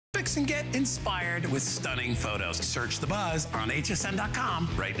graphics and get inspired with stunning photos. Search The Buzz on hsn.com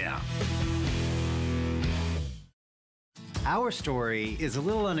right now. Our story is a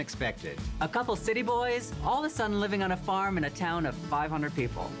little unexpected. A couple city boys, all of a sudden living on a farm in a town of 500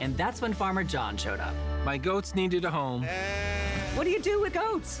 people. And that's when Farmer John showed up. My goats needed a home. What do you do with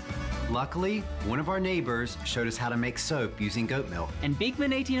goats? Luckily, one of our neighbors showed us how to make soap using goat milk. And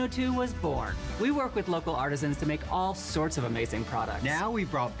Beekman 1802 was born. We work with local artisans to make all sorts of amazing products. Now we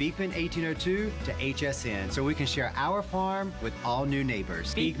brought Beekman 1802 to HSN so we can share our farm with all new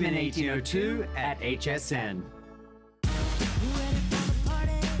neighbors. Beekman 1802 at HSN.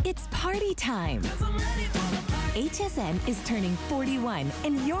 It's party time. HSN is turning 41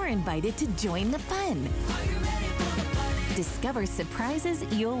 and you're invited to join the fun. Discover surprises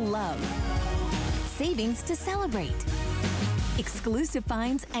you'll love. Savings to celebrate. Exclusive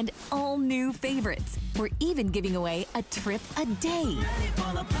finds and all new favorites. We're even giving away a trip a day.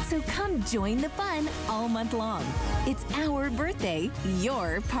 So come join the fun all month long. It's our birthday,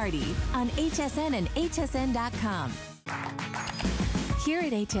 your party on HSN and hsn.com. Here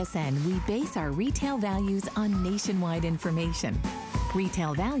at HSN, we base our retail values on nationwide information.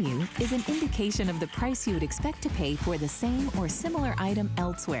 Retail value is an indication of the price you would expect to pay for the same or similar item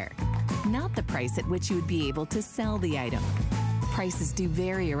elsewhere, not the price at which you would be able to sell the item. Prices do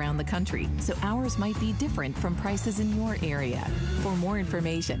vary around the country, so ours might be different from prices in your area. For more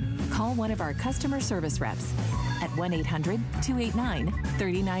information, call one of our customer service reps at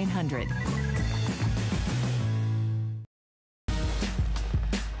 1-800-289-3900.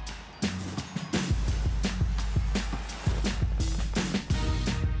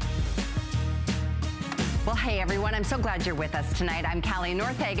 Well, hey everyone, I'm so glad you're with us tonight. I'm Callie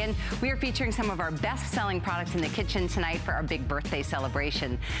Northagen. We are featuring some of our best-selling products in the kitchen tonight for our big birthday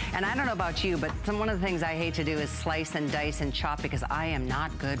celebration. And I don't know about you, but one of the things I hate to do is slice and dice and chop because I am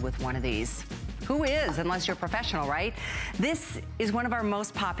not good with one of these. Who is, unless you're a professional, right? This is one of our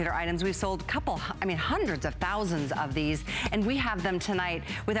most popular items. We've sold hundreds of thousands of these, and we have them tonight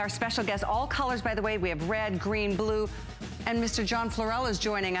with our special guest. All colors, by the way. We have red, green, blue, and Mr. John Florell is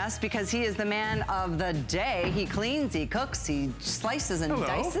joining us because he is the man of the day. He cleans, he cooks, he slices and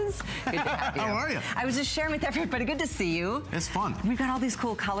dices. Good to have you. How are you? I was just sharing with everybody. Good to see you. It's fun. We've got all these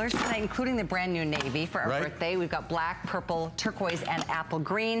cool colors tonight, including the brand new navy for our birthday. We've got black, purple, turquoise, and apple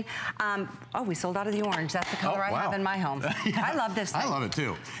green. Oh, we sold out of the orange. That's the color I have in my home. Yeah. I love this thing. I love it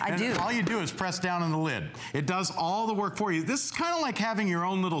too. I do. All you do is press down on the lid. It does all the work for you. This is kind of like having your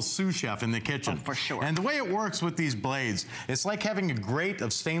own little sous chef in the kitchen. Oh, for sure. And the way it works with these blades, it's like having a grate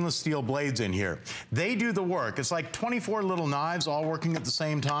of stainless steel blades in here. They do the work. It's like 24 little knives all working at the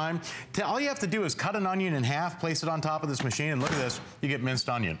same time. All you have to do is cut an onion in half, place it on top of this machine, and look at this, you get minced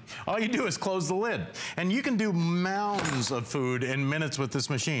onion. All you do is close the lid. And you can do mounds of food in minutes with this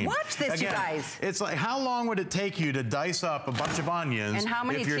machine. Watch this, again, you guys. It's like, how long would it take you to dice up a bunch of onions and how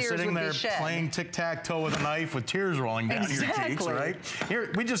many if you're tears sitting would there be shed? playing tic-tac-toe with a knife with tears rolling down your cheeks, right?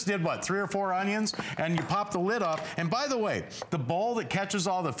 Here, we just did what, 3 or 4 onions, and you pop the lid off. And by the way, the bowl that catches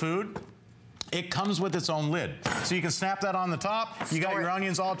all the food, it comes with its own lid. So you can snap that on the top. You got your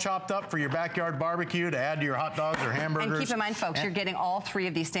onions all chopped up for your backyard barbecue to add to your hot dogs or hamburgers. And keep in mind, folks, you're getting all 3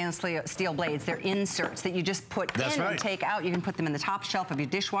 of these stainless steel blades. They're inserts that you just put in and take out. You can put them in the top shelf of your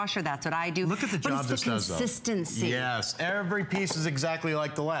dishwasher. That's what I do. Look at the job this does, though. Consistency. Yes, every piece is exactly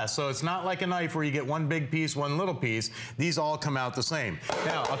like the last. So it's not like a knife where you get one big piece, one little piece. These all come out the same.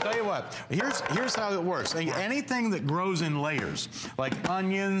 Now, I'll tell you what. Here's how it works. Anything that grows in layers, like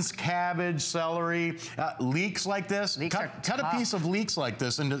onions, cabbage, celery, leeks like this, cut a piece of leeks like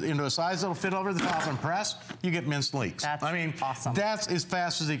this into a size that'll fit over the top and press, you get minced leeks. That's awesome. That's as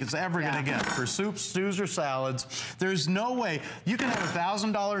fast as it's ever gonna get. For soups, stews, or salads, there's no way. You can have a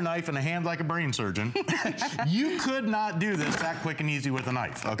 $1,000 knife in a hand like a brain surgeon. You could not do this that quick and easy with a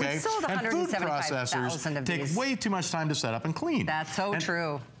knife, okay? We sold and food 175,000 of take these. way too much time to set up and clean. That's so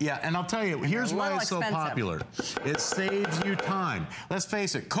true. Yeah, and I'll tell you, here's why it's so popular. It saves you time. Let's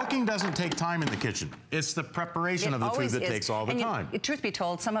face it, cooking doesn't take time in the kitchen. It's the preparation of the food that takes all the time. Truth be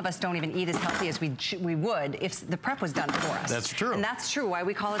told, some of us don't even eat as healthy as we would if the prep was done for us. That's true. And that's true, why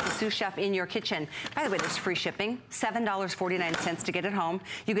we call it the sous chef in your kitchen. By the way, there's free shipping, $7.49 to get it home.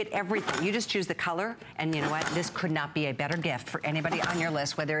 You get everything. You just choose the color, and you know what? This could not be a better gift for anybody on your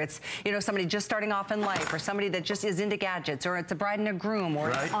list, whether it's, you know, somebody just starting off in life, or somebody that just is into gadgets, or it's a bride and a groom,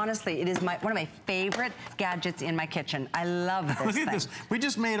 or honestly, it is one of my favorite gadgets in my kitchen. I love this Look at this. We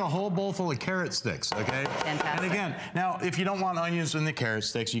just made a whole bowl full of carrot sticks, okay? Fantastic. And again, now, if you don't want onions in the carrot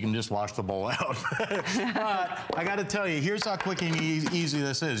sticks, you can just wash the bowl out. But I got to tell you, here's how quick and easy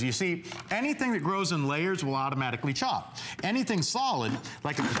this is. You see, anything that grows in layers will automatically chop. Anything solid,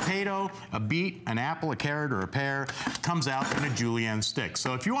 like a potato, a beet, an apple, a carrot, or a pear, comes out in a julienne stick.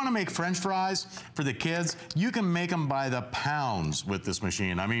 So if you want to make French fries for the kids, you can make them by the pounds with this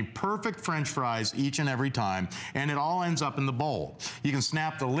machine. I mean, perfect French fries each and every time, and it all ends up in the bowl. You can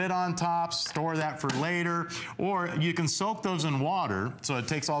snap the lid on top, store that for later, or you can soak those in water so it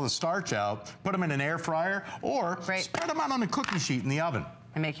takes all the starch out, put them in an air fryer, or spread them out on a cookie sheet in the oven.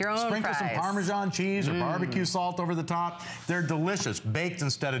 And make your own Sprinkle fries. some Parmesan cheese or barbecue salt over the top. They're delicious, baked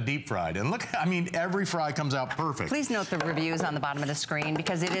instead of deep fried. And look, I mean, every fry comes out perfect. Please note the reviews on the bottom of the screen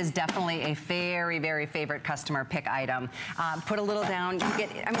because it is definitely a very, very favorite customer pick item. Put a little down. You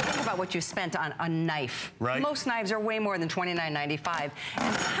get, I mean, think about what you spent on a knife. Right. Most knives are way more than $29.95.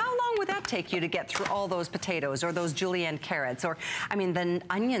 And how long would that take you to get through all those potatoes or those julienne carrots? Or, I mean, the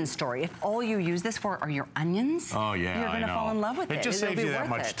onion story. If all you use this for are your onions, oh yeah, you're going to fall in love with it. It just saves you that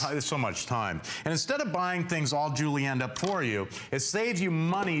much time, so much time. And instead of buying things all julienned up for you, it saves you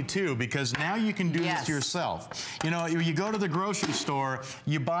money too, because now you can do this yourself. You know, you go to the grocery store,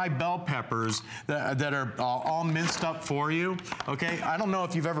 you buy bell peppers that are all minced up for you. Okay, I don't know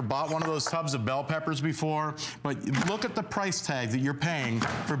if you've ever bought one of those tubs of bell peppers before, but look at the price tag that you're paying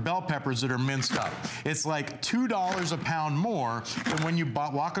for bell peppers that are minced up. It's like $2 a pound more than when you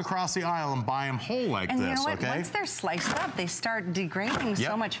walk across the aisle and buy them whole like this. And you know what? Okay? Once they're sliced up, they start degrading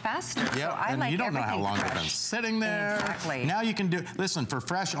so much faster. Yeah, so I and like you don't know how long fresh. they've been sitting there. Exactly. Now you can do, listen, for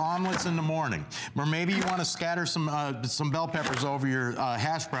fresh omelets in the morning, or maybe you want to scatter some bell peppers over your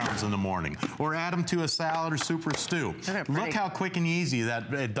hash browns in the morning, or add them to a salad or soup or stew. Look how quick and easy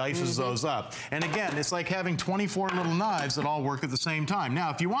that it dices those up. And again, it's like having 24 little knives that all work at the same time. Now,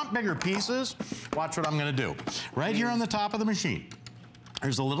 if you want bigger pieces, watch what I'm going to do. Right here on the top of the machine,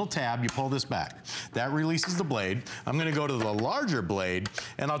 there's a little tab, you pull this back. That releases the blade. I'm gonna go to the larger blade,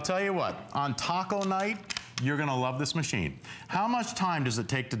 and I'll tell you what, on taco night, you're gonna love this machine. How much time does it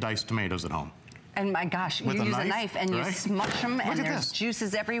take to dice tomatoes at home? And my gosh, you use a knife and you smush them, and there's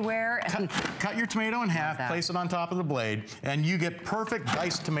juices everywhere. And cut your tomato in half, place it on top of the blade, and you get perfect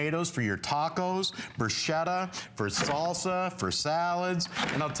diced tomatoes for your tacos, bruschetta, for salsa, for salads.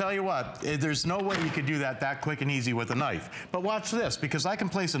 And I'll tell you what, there's no way you could do that quick and easy with a knife. But watch this, because I can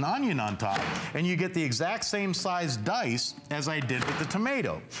place an onion on top, and you get the exact same size dice as I did with the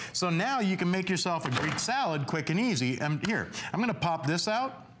tomato. So now you can make yourself a Greek salad quick and easy. And here, I'm gonna pop this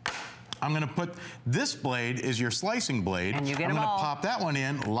out. I'm gonna put, this blade is your slicing blade. And you get I'm gonna pop that one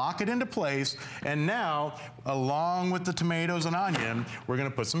in, lock it into place, and now, along with the tomatoes and onion, we're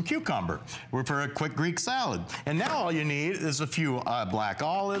gonna put some cucumber for a quick Greek salad. And now all you need is a few black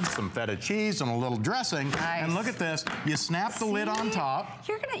olives, some feta cheese, and a little dressing. Nice. And look at this, you snap the lid on top.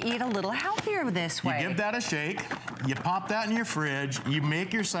 You're gonna eat a little healthier this way. You give that a shake, you pop that in your fridge, you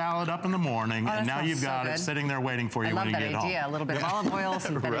make your salad up in the morning, and now you've got it sitting there waiting for you when you get home. I love that idea, a little bit of olive oil,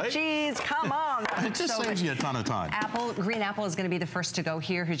 some feta cheese. Come on. It just saves you a ton of time. Green apple is going to be the first to go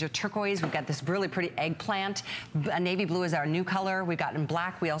here. Here's your turquoise. We've got this really pretty eggplant. Navy blue is our new color. We've got it in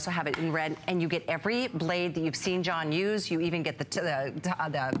black. We also have it in red. And you get every blade that you've seen John use. You even get the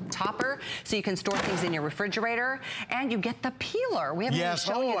topper, so you can store things in your refrigerator. And you get the peeler. We haven't even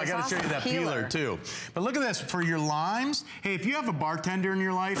shown you this. I got to show you that peeler too. But look at this, for your limes. Hey, if you have a bartender in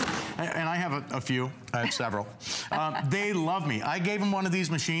your life, and I have a few, I have several, they love me. I gave them one of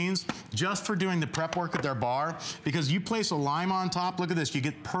these machines just for doing the prep work at their bar, because you place a lime on top, look at this, you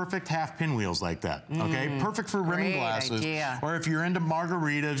get perfect half pinwheels like that, okay? Perfect for rimming glasses. Idea. Or if you're into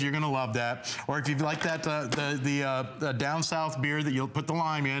margaritas, you're gonna love that. Or if you like that, the down south beer that you'll put the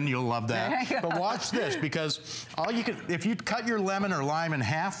lime in, you'll love that. But watch this, because if you cut your lemon or lime in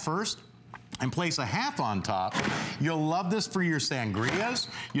half first, and place a half on top, you'll love this for your sangrias.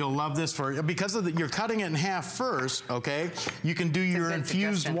 You'll love this for, because of you're cutting it in half first, okay? You can do your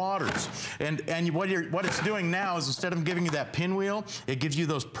infused waters. And what it's doing now is, instead of giving you that pinwheel, it gives you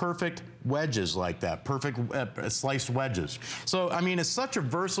those perfect wedges like that, perfect sliced wedges. So, I mean, it's such a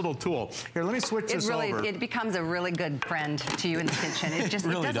versatile tool. Here, let me switch this over. It becomes a really good friend to you in the kitchen. It just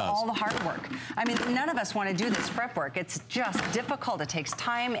really it does all the hard work. I mean, none of us want to do this prep work. It's just difficult. It takes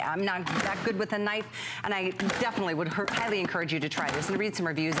time. I'm not that good with a knife, and I definitely would highly encourage you to try this and read some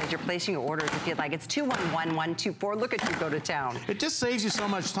reviews as you're placing your orders if you'd like. It's 211124. Look at you go to town. It just saves you so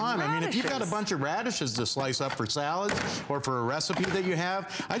much time. I mean, if you've got a bunch of radishes to slice up for salads or for a recipe that you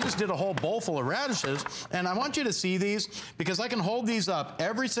have, I just did a whole whole bowl full of radishes, and I want you to see these because I can hold these up.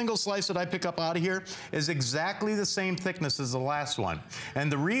 Every single slice that I pick up out of here is exactly the same thickness as the last one.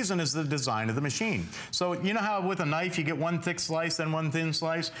 And the reason is the design of the machine. So you know how with a knife you get one thick slice, then one thin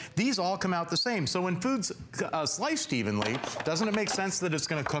slice? These all come out the same. So when food's sliced evenly, doesn't it make sense that it's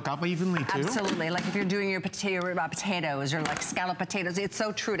going to cook up evenly too? Absolutely. Like if you're doing your potatoes or like scallop potatoes, it's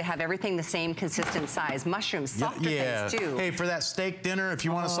so true to have everything the same consistent size. Mushrooms, softer things too. Hey, for that steak dinner, if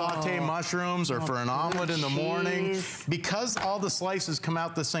you want to saute mushrooms, or for an omelet in the morning, because all the slices come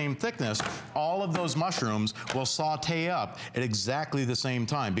out the same thickness, all of those mushrooms will saute up at exactly the same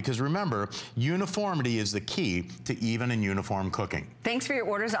time. Because remember, uniformity is the key to even and uniform cooking. Thanks for your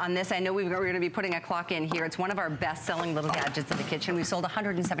orders on this. I know we're going to be putting a clock in here. It's one of our best-selling little gadgets in the kitchen. We've sold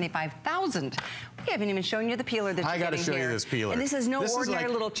 175,000. We haven't even shown you the peeler that you're getting here. I got to show you this peeler. And this is no ordinary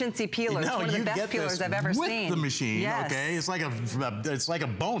little chintzy peeler. It's one of the best peelers I've ever seen. With the machine, okay? It's like a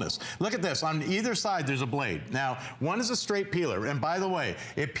bonus. Look at this. On either side, there's a blade. Now, one is a straight peeler, and by the way,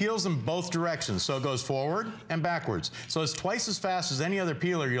 it peels in both directions, so it goes forward and backwards. So it's twice as fast as any other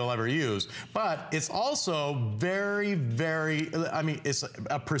peeler you'll ever use, but it's also very, I mean, it's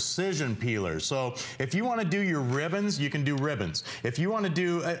a precision peeler. So if you want to do your ribbons, you can do ribbons. If you want to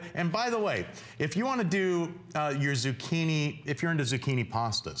do, and by the way, if you want to do your zucchini, if you're into zucchini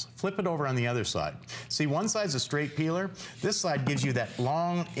pastas, flip it over on the other side. See, one side's a straight peeler. This side gives you that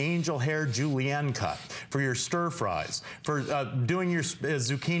long angel hair julienne cut for your stir fries, for doing your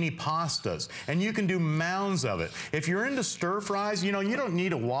zucchini pastas, and you can do mounds of it. If you're into stir fries, you know, you don't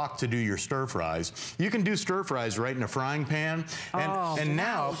need a wok to do your stir fries. You can do stir fries right in a frying pan. And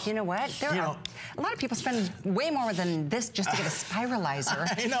now, you know what? A lot of people spend way more than this just to get a spiralizer.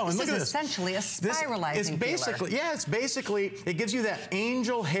 I know. This and look is at essentially a spiralizing peeler. It gives you that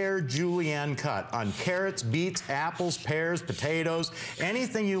angel hair julienne cut on carrots, beets, apples, pears, potatoes,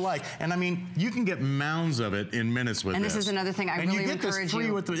 anything you like. And I mean, you can get mounds of it in minutes with this. And this is another thing I really encourage you. And you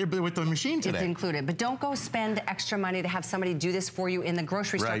get this free with the machine today. It's included. But don't go spend extra money to have somebody do this for you in the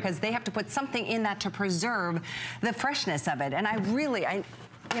grocery store, because they have to put something in that to preserve the freshness of it. And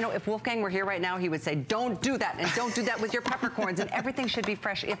you know, if Wolfgang were here right now, he would say, don't do that, and don't do that with your peppercorns, and everything should be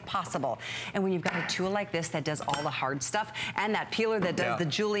fresh if possible. And when you've got a tool like this that does all the hard stuff, and that peeler that does the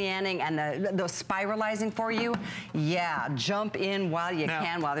julienning and the spiralizing for you, jump in while you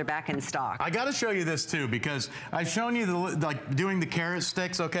can, while they're back in stock. I got to show you this too, because I've shown you like doing the carrot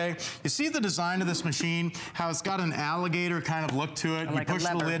sticks, okay? You see the design of this machine, how it's got an alligator kind of look to it. You push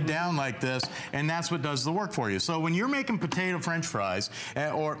the lid down like this, and that's what does the work for you. So when you're making potato French fries,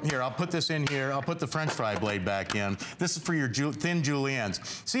 or here, I'll put this in here. I'll put the French fry blade back in. This is for your thin juliennes.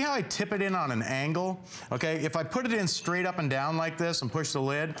 See how I tip it in on an angle? Okay, if I put it in straight up and down like this and push the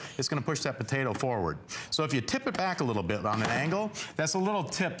lid, it's going to push that potato forward. So if you tip it back a little bit on an angle, that's a little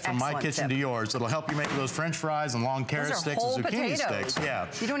tip from my kitchen to yours. It'll help you make those French fries and long carrot sticks and zucchini sticks. Yeah.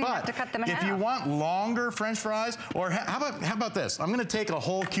 You don't even have to cut them in half. If you want longer French fries, or how about this? I'm going to take a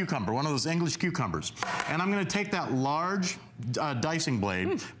whole cucumber, one of those English cucumbers, and I'm going to take that large dicing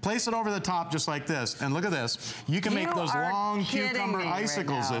blade, place it over the top just like this, and look at this. You can make those long cucumber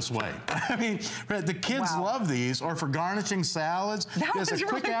icicles this way. I mean, the kids love these, or for garnishing salads. Just a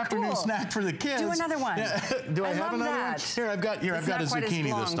quick afternoon snack for the kids. Do another one. Do I have another one? Here, I've got a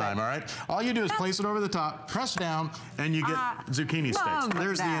zucchini this time, all right? All you do is place it over the top, press down, and you get zucchini sticks.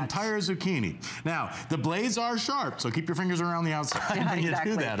 There's the entire zucchini. Now, the blades are sharp, so keep your fingers around the outside when you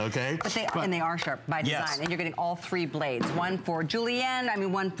do that, okay? And they are sharp by design, and you're getting all three blades. One for julienne,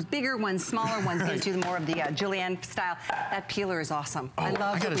 one bigger, one smaller, one into more of the julienne style. That peeler is awesome. I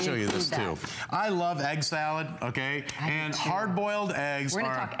gotta show you this too. I love egg salad, okay? And hard-boiled eggs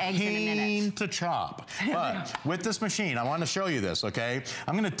are keen to chop. But with this machine, I want to show you this, okay?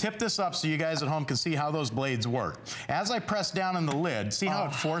 I'm gonna tip this up so you guys at home can see how those blades work. As I press down on the lid, see how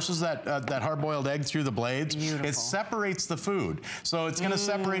it forces that hard-boiled egg through the blades? Beautiful. It separates the food. So it's gonna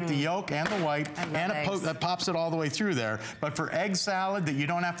separate the yolk and the white, and it pops it all the way through there. But for egg salad that you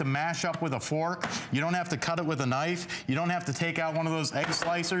don't have to mash up with a fork, you don't have to cut it with a knife, you don't have to take out one of those egg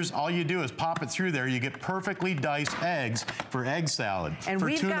slicers, all you do is pop it through there. You get perfectly diced eggs for egg salad, and for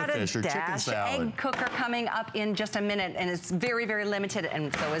tuna fish or chicken salad. We've got a egg cooker coming up in just a minute, and it's very, very limited,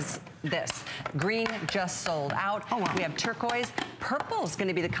 and so is this. Green just sold out. We have turquoise. Purple is going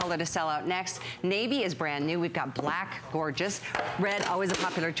to be the color to sell out next. Navy is brand new. We've got black, gorgeous. Red, always a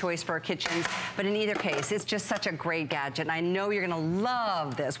popular choice for our kitchens, but in either case, it's just such a great gadget. and I know you're gonna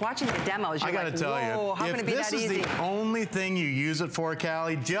love this. Watching the demos, you're like, whoa, how can it be that easy? If this is the only thing you use it for,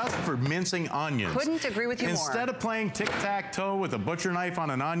 Callie, just for mincing onions. Couldn't agree with you more. Instead of playing tic-tac-toe with a butcher knife on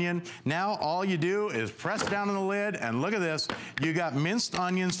an onion, now all you do is press down on the lid, and look at this. You got minced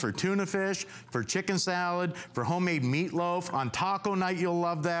onions for tuna fish, for chicken salad, for homemade meatloaf. On taco night, you'll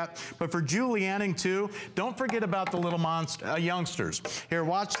love that. But for julienning too, don't forget about the little youngsters. Here,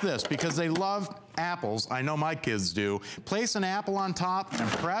 watch this, because they love apples. I know my kids do. Place an apple on top and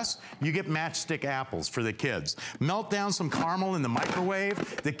press, you get matchstick apples for the kids. Melt down some caramel in the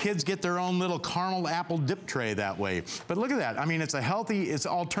microwave. The kids get their own little caramel apple dip tray that way. But look at that. I mean, it's a healthy, it's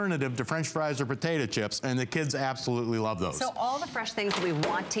alternative to French fries or potato chips, and the kids absolutely love those. So all the fresh things that we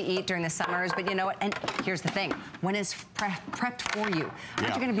want to eat during the summers, but you know what? And here's the thing. When it's prepped for you,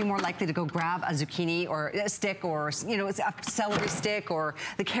 aren't you going to be more likely to go grab a zucchini or a stick, or, you know, a celery stick, or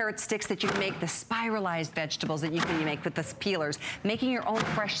the carrot sticks that you can make, the spiralized vegetables that you can make with the peelers, making your own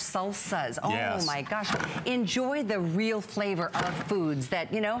fresh salsas. Oh my gosh. Enjoy the real flavor of foods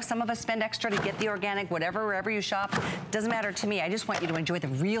that, you know, some of us spend extra to get the organic, wherever you shop. Doesn't matter to me. I just want you to enjoy the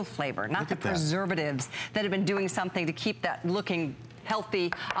real flavor, not the preservatives that have been doing something to keep that looking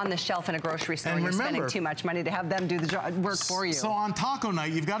healthy on the shelf in a grocery store. And you're spending too much money to have them do the work for you. So on taco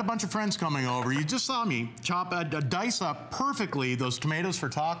night, you've got a bunch of friends coming over. You just saw me dice up perfectly those tomatoes for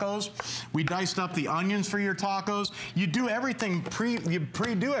tacos. We diced up the onions for your tacos. You do everything, you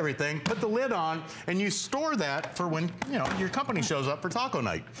pre-do everything, put the lid on, and you store that for when, you know, your company shows up for taco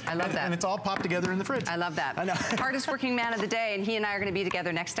night. I love that. And it's all popped together in the fridge. I love that. I know. Hardest working man of the day, and he and I are going to be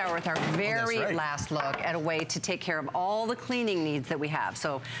together next hour with our very last look at a way to take care of all the cleaning needs that we have.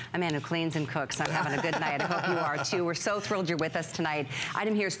 So a man who cleans and cooks. I'm having a good night. I hope you are too. We're so thrilled you're with us tonight.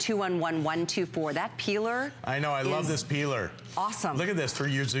 Item here is 211124. That peeler. I know. I love this peeler. Awesome. Look at this for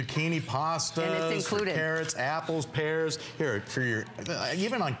your zucchini pasta. And it's included. For carrots, apples, pears. Here, for your,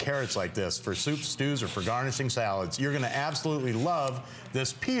 even on carrots like this, for soups, stews, or for garnishing salads, you're going to absolutely love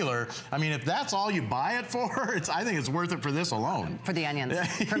this peeler. I mean, if that's all you buy it for, I think it's worth it for this alone. For the onions.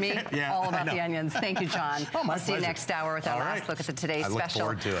 For me, all about the onions. Thank you, John. Oh, my I'll see you next hour with our last look at the today's special. I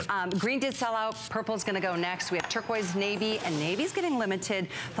look forward to it. Green did sell out. Purple's going to go next. We have turquoise, navy, and navy's getting limited.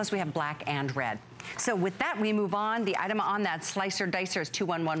 Plus, we have black and red. So with that, we move on. The item on that slicer dicer is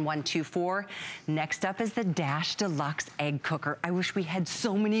 211124. Next up is the Dash Deluxe Egg Cooker. I wish we had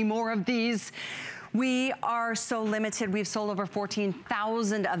so many more of these. We are so limited. We've sold over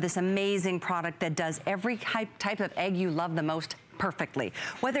 14,000 of this amazing product that does every type of egg you love the most perfectly.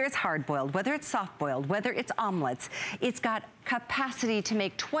 Whether it's hard-boiled, whether it's soft-boiled, whether it's omelets, it's got capacity to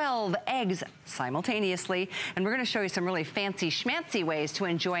make 12 eggs simultaneously. And we're going to show you some really fancy schmancy ways to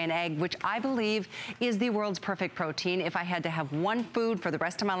enjoy an egg, which I believe is the world's perfect protein. If I had to have one food for the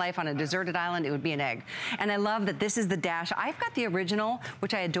rest of my life on a deserted island, it would be an egg. And I love that this is the Dash. I've got the original,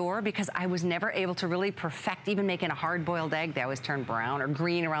 which I adore, because I was never able to really perfect even making a hard-boiled egg. They always turn brown or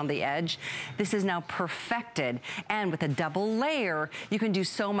green around the edge. This is now perfected. And with a double layer, you can do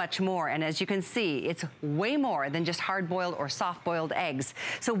so much more. And as you can see, it's way more than just hard-boiled or soft-boiled eggs.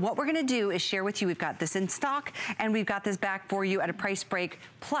 So what we're gonna do is share with you, we've got this in stock, and we've got this back for you at a price break.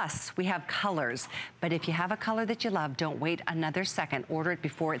 Plus, we have colors. But if you have a color that you love, don't wait another second. Order it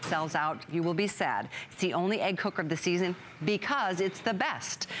before it sells out. You will be sad. It's the only egg cooker of the season because it's the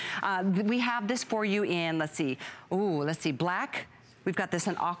best. We have this for you in, let's see, black. We've got this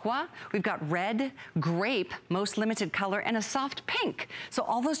in aqua, we've got red, grape, most limited color, and a soft pink. So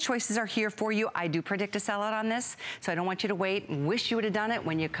all those choices are here for you. I do predict a sellout on this, so I don't want you to wait and wish you would have done it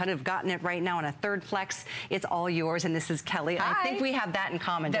when you could have gotten it right now on a third flex. It's all yours, and this is Kelly. Hi. I think we have that in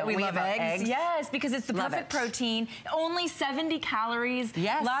common, that we love eggs. Yes, because it's the perfect protein. Only 70 calories.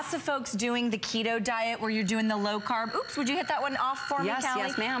 Yes. Lots of folks doing the keto diet where you're doing the low carb. Oops, would you hit that one off for me, Callie?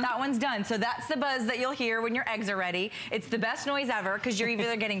 Yes, ma'am. That one's done. So that's the buzz that you'll hear when your eggs are ready. It's the best noise ever because you're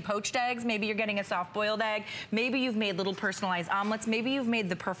either getting poached eggs, maybe you're getting a soft-boiled egg, maybe you've made little personalized omelets, maybe you've made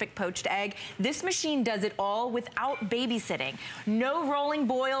the perfect poached egg. This machine does it all without babysitting. No rolling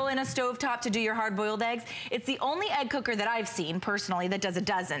boil in a stovetop to do your hard-boiled eggs. It's the only egg cooker that I've seen personally that does a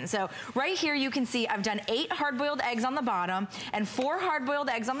dozen. So right here you can see I've done 8 hard-boiled eggs on the bottom and 4 hard-boiled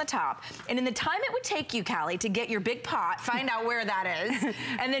eggs on the top. And in the time it would take you, Callie, to get your big pot, find out where that is,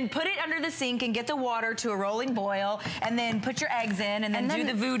 and then put it under the sink and get the water to a rolling boil, and then put your eggs in and then do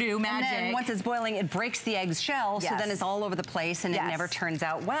the voodoo magic. And then once it's boiling, it breaks the egg's shell, so then it's all over the place and it never turns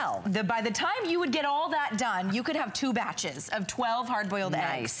out well. By the time you would get all that done, you could have 2 batches of 12 hard-boiled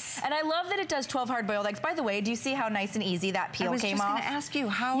eggs. And I love that it does 12 hard-boiled eggs. By the way, do you see how nice and easy that peel came off? I was just going to ask you,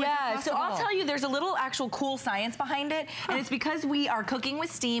 how is it possible? So I'll tell you, there's a little actual cool science behind it, and it's because we are cooking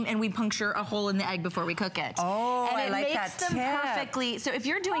with steam and we puncture a hole in the egg before we cook it. Oh, and I like that makes them perfectly. So if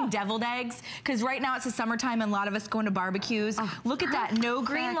you're doing deviled eggs, because right now it's the summertime and a lot of us going to barbecues, look at that. No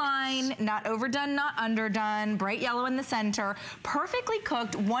green line, not overdone, not underdone, bright yellow in the center, perfectly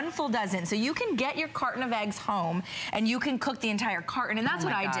cooked, 1 full dozen. So you can get your carton of eggs home and you can cook the entire carton, and that's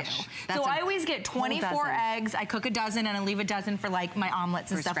what I do. So I always get 24 eggs, I cook a dozen and I leave a dozen for like my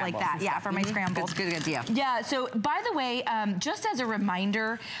omelets and stuff like that. Yeah, for my scrambles. Good idea. Yeah, so by the way, just as a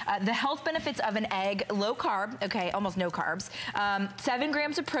reminder, the health benefits of an egg: low carb, okay, almost no carbs, 7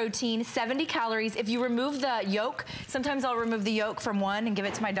 grams of protein, 70 calories. If you remove the yolk, sometimes I'll remove the yolk from one and give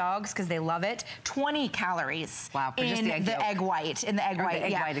it to my dogs because they love it. 20 calories. Wow, for just the egg white. In the egg white, the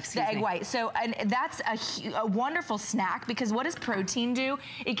egg white, excuse me. The egg white. So, and that's a wonderful snack, because what does protein do?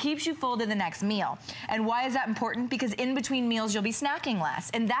 It keeps you full to the next meal. And why is that important? Because in between meals, you'll be snacking less.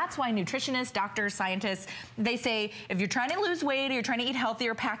 And that's why nutritionists, doctors, scientists, they say, if you're trying to lose weight or you're trying to eat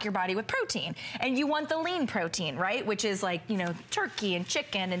healthier, pack your body with protein. And you want the lean protein, right? Which is like, you know, turkey and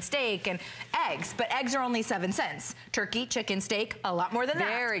chicken and steak and eggs. But eggs are only 7 cents. Turkey, chicken, steak, a lot more than that.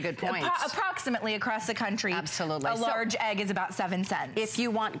 Very good point. Approximately across the country. Absolutely. A large egg is about 7 cents. If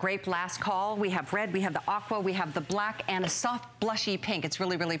you want grape last call, we have red, we have the aqua, we have the black, and a soft blushy pink. It's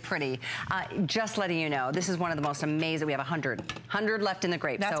really, really pretty. Just letting you know, this is one of the most amazing. We have 100 left in the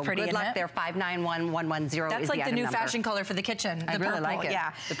grape. That's so pretty, good luck it? there. 591110 That's is like the the new number. fashion color for the kitchen. I the really purple, like it.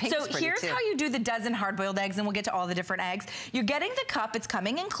 Yeah. The pink so is pretty here's too. how you do the dozen hard-boiled eggs, and we'll get to all the different eggs. You're getting the cup. It's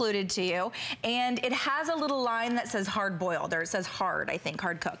coming included to you, and it has a little line that says hard-boiled, or it says hard, I think,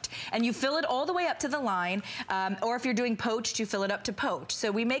 hard-cooked. And you fill it all the way up to the line, or if you're doing poached, you fill it up to poached.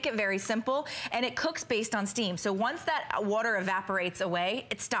 So we make it very simple, and it cooks based on steam. So once that water evaporates away,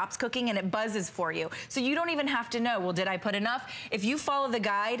 it stops cooking and it buzzes for you. So you don't even have to know, well, did I put enough? If you follow the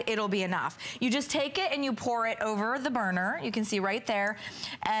guide, it'll be enough. You just take it and you pour it over the burner. You can see right there.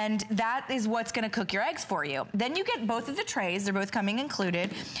 And that is what's gonna cook your eggs for you. Then you get both of the trays. They're both coming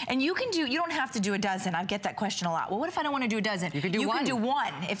included. And you don't have to do a dozen. I get that question a lot. Well, what if I don't wanna do a dozen? You can do one. You can do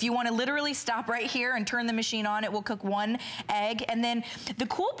one. If you wanna literally stop right here and turn the machine on, it will cook 1 egg. And then the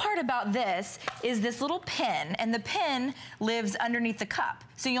cool part about this is this little pin, and the pin lives underneath the cup.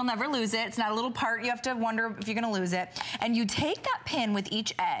 So you'll never lose it. It's not a little part you have to wonder if you're gonna lose it. And you take that pin with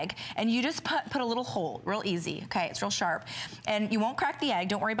each egg and you just put a little hole, real easy, okay? It's real sharp. And you won't crack the egg,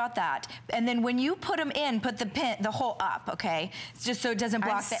 don't worry about that. And then when you put them in, put the hole up, okay? It's just so it doesn't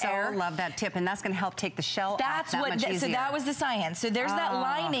block the air. I love that tip, and that's gonna help take the shell off that much easier. So that was the science. So there's that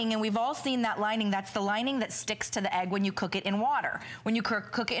lining, and we've all seen that lining. That's the lining that sticks to the egg when you cook it in water. When you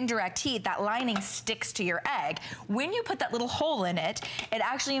cook it in direct heat, that lining sticks to your egg. When you put that little hole in it, it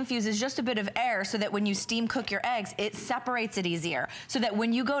actually infuses just a bit of air so that when you steam cook your eggs, it separates it easier. So that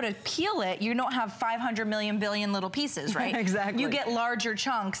when you go to peel it, you don't have 500 million billion little pieces, right? Exactly. You get larger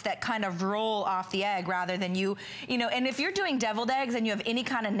chunks that kind of roll off the egg rather than you know, and if you're doing deviled eggs and you have any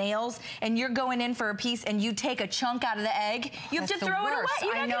kind of nails and you're going in for a piece and you take a chunk out of the egg, you have to throw it away.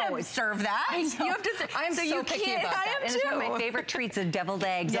 You're not gonna serve that. I know. You have to I'm so picky about that. I am too. too. It's one of my favorite treats is deviled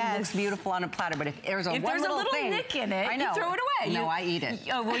eggs. It looks beautiful on a platter, but if there's a little nick in it, you throw it away. No, I eat it.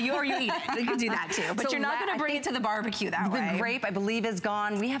 Oh, well, you eat it. You can do that too. But So you're not going to bring it to the barbecue that way. The grape, I believe, is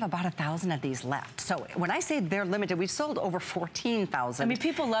gone. We have about 1,000 of these left. So when I say they're limited, we've sold over 14,000. I mean,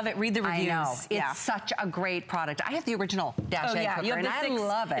 people love it. Read the reviews. I know. It's such a great product. I have the original Dash egg cooker, you have and the I 6.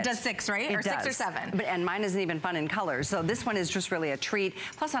 love it. It does 6, right? Or 6 or 7. And mine isn't even fun in colors. So this one is just really a treat.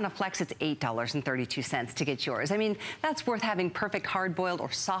 Plus on a Flex, it's $8.32 to get yours. I mean, that's worth having perfect hard-boiled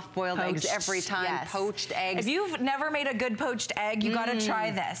or soft-boiled eggs every time. Yes. Poached eggs. If you've never made a good poached egg, you got to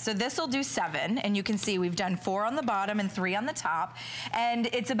try this. So this will do 7, and you can see we've done 4 on the bottom and 3 on the top. And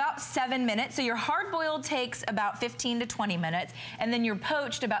it's about 7 minutes. So your hard-boiled takes about 15 to 20 minutes, and then your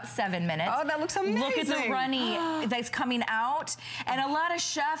poached about 7 minutes. Oh, that looks amazing. Look at the runny that's coming out. And a lot of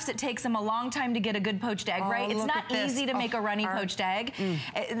chefs, it takes them a long time to get a good poached egg, right? It's not easy to make a runny poached egg.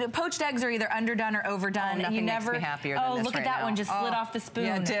 The poached eggs are either underdone or overdone. Nothing you never makes me happier than this look right at that now. one just slid off the spoon.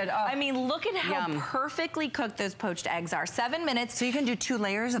 Yeah, it did. I mean, look at how perfectly cooked those poached eggs are. 7 minutes. So you can do 2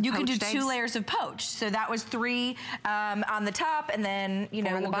 layers of poached eggs? You can do 2 layers of poached. So that was 3 on the top, and then, you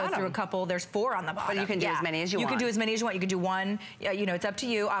know, we'll go through a couple. There's 4 on the bottom. But you can do as many as you want. You can do as many as you want. You can do 1. You know, it's up to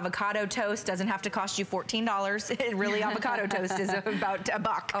you. Avocado toast doesn't have to cost you $14. Really, avocado toast is about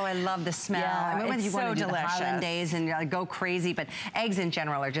 $1. Oh, I love the smell. Yeah, I mean, whether you want to do the Hollandaise and go crazy, but eggs in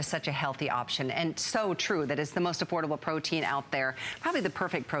general are just such a healthy option, and so true that it's the most affordable protein out there. Probably the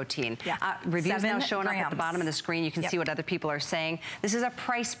perfect protein. Yeah. Reviews now showing up at the bottom of the screen. You can see what other people are saying. This is a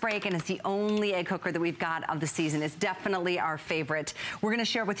price break, and it's the only egg cooker that we've got of the season. It's definitely our favorite. We're going to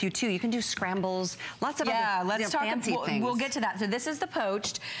share with you too. You can do scrambles, lots of other let's talk fancy things. We'll get to that. So this is the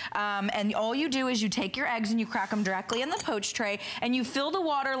poached, and all you do is you take your eggs and you crack them directly in the poached tray, and you fill the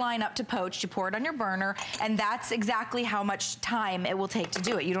water line up to poached. You pour it on your burner, and that's exactly how much time it will take to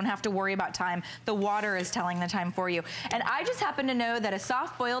do it. You don't have to worry about time. The water is telling the time for you. And I just happen to know that a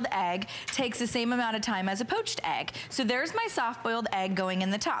soft-boiled egg takes the same amount of time as a poached egg. So there's my soft-boiled egg going in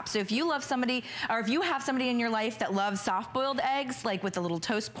the top. So if you love somebody, or if you have somebody in your life that loves soft-boiled eggs, like with a little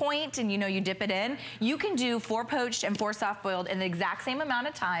toast point, and you dip it in, you can do 4 poached and 4 soft-boiled in the exact same amount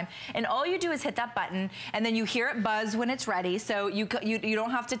of time. And all you do is hit that button, and then you hear it buzz when it's ready. So you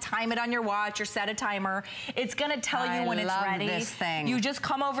don't have to time it on your watch or set a timer. It's gonna tell you when it's ready. This thing. You just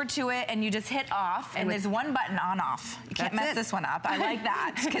come over to it and you just hit off, and there's one button on off. You can't mess this one up. I like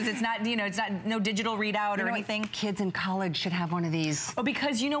that because it's not, it's not no digital readout or anything. Kids in college should have one of these. Oh,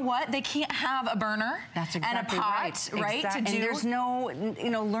 because you know what? They can't have a burner and a pot, right? And there's no,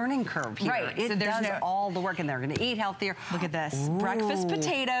 learning curve here. Right. It does all the work, and they're going to eat healthier. Look at this. Ooh. Breakfast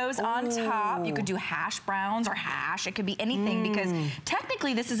potatoes on top. You could do hash browns or hash. It could be anything because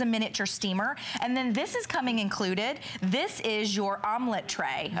technically this is a miniature steamer, and then this is coming included. This is your omelet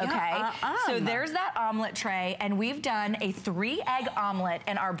tray, okay? So there's that omelet tray, and we've done a 3-egg omelet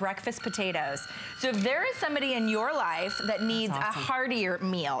and our breakfast potatoes. So if there is somebody in your life that needs a heartier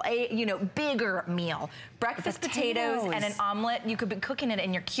meal, a bigger meal, breakfast potatoes and an omelet, you could be cooking it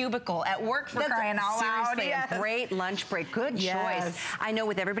in your cubicle at work for crying out loud. Seriously, a great lunch break. Good choice. I know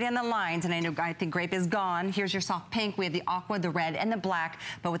with everybody on the lines, and I think grape is gone. Here's your soft pink. We have the aqua, the red, and the black.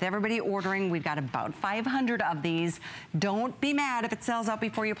 But with everybody ordering, we've got about 500 of these. Don't be mad if it sells out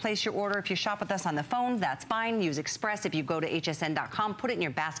before you place your order. If you shop with us on the phone, that's fine. Use Express. If you go to hsn.com, put it in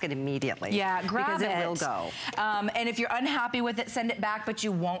your basket immediately. Yeah, grab it. Because it will go. And if you're unhappy with it, send it back, but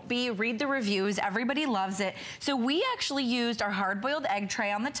you won't be. Read the reviews. Everybody loves it. So we actually used our hard-boiled egg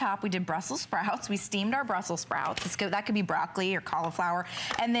tray on the top. We did Brussels sprouts. We steamed our Brussels sprouts. That could be broccoli or cauliflower.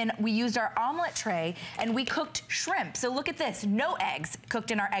 And then we used our omelet tray, and we cooked shrimp. So look at this. No eggs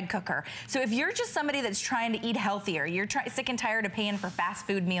cooked in our egg cooker. So if you're just somebody that's trying to eat healthier, you're sick and tired of paying for fast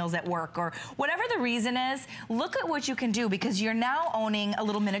food meals at work, or whatever the reason is, look at what you can do, because you're now owning a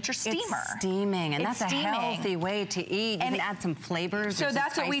little miniature steamer. It's steaming, and that's a healthy way to eat. You can add some flavors. So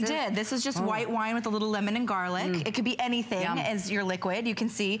that's what we did. This is just white wine with a little lemon and garlic. It could be anything as your liquid. You can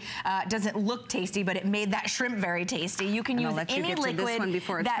see it doesn't look tasty, but it made that shrimp very tasty. You can use any liquid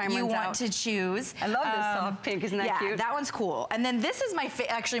that you want to choose. I love this soft pink. Isn't that cute? That one's cool. And then this is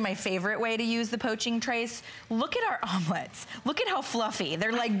actually my favorite way to use the poaching trays. Look at our omelets. Look at how fluffy.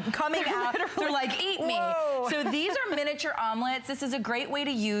 They're like coming out. They're like, eat me. So these are miniature omelets. This is a great way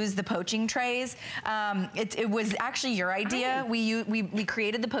to use the poaching trays. It was actually your idea. We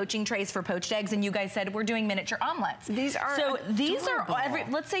created the poaching trays for poached eggs, and you guys said we're doing miniature omelets. These are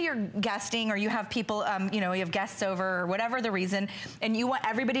let's say you're guesting, or you have people, you have guests over, or whatever the reason, and you want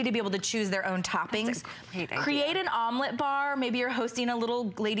everybody to be able to choose their own toppings. Create an omelet bar. Maybe you're hosting a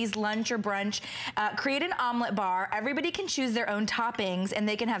little ladies' lunch or brunch. Create an omelet bar. Everybody can choose their own toppings, and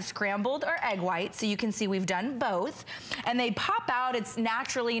they can have scrambled or egg white. So you can see we've done both, and they pop out. It's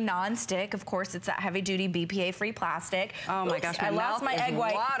naturally non-stick. Of course, it's that heavy-duty BPA-free plastic. Oh my gosh, I lost my egg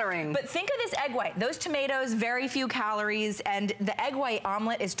white. Watering. But think of this egg white. Those tomatoes, very few calories, and the egg white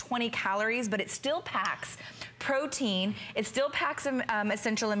omelet is 20 calories, but it still packs protein, it still packs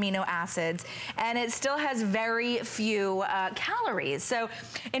essential amino acids, and it still has very few calories. So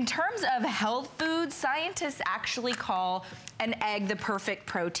in terms of health foods, scientists actually call an egg the perfect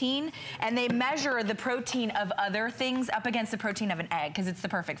protein, and they measure the protein of other things up against the protein of an egg, because it's the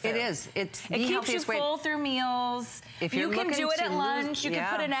perfect food. It is. It keeps you full through meals. If you can do it at lunch. You can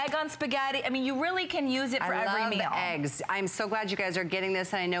put an egg on spaghetti. I mean, you really can use it for every meal. I love eggs. I'm so glad you guys are getting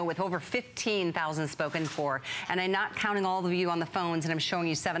this. And I know with over 15,000 spoken for, and I'm not counting all of you on the phones, and I'm showing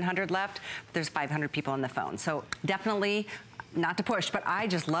you 700 left, but there's 500 people on the phone. So definitely, not to push, but I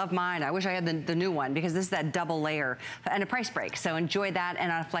just love mine. I wish I had the new one, because this is that double layer and a price break. So enjoy that.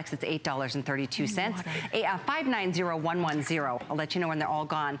 And on Flex, it's $8.32. 590110. I'll let you know when they're all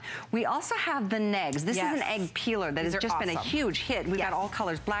gone. We also have the Negs. This is an egg peeler that has just been a huge hit. We've got all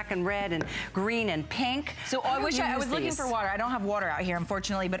colors, black and red and green and pink. So I was looking for water. I don't have water out here,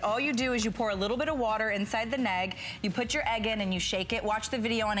 unfortunately, but all you do is you pour a little bit of water inside the Neg, you put your egg in and you shake it. Watch the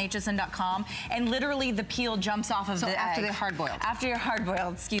video on hsn.com, and literally the peel jumps off of the egg. After the hard hard-boiled. After you're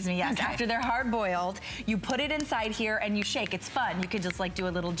hard-boiled, excuse me, yes. Okay. After they're hard-boiled, you put it inside here and you shake. It's fun. You could just like do a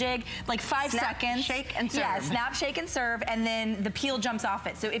little jig, like 5 seconds. Shake, and serve. Yeah, snap, shake, and serve, and then the peel jumps off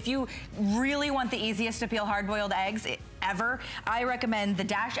it. So if you really want the easiest to peel hard-boiled eggs ever, I recommend the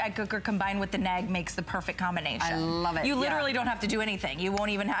Dash egg cooker combined with the Neg makes the perfect combination. I love it. You literally don't have to do anything. You won't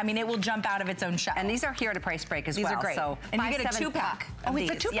even, I mean, it will jump out of its own shell. And these are here at a price break as well. These are great. So and you get a 2-pack. Oh,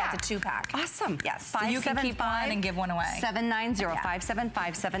 it's a 2-pack. Yeah, it's a 2-pack. Awesome. Yes. So you can keep one and give one away.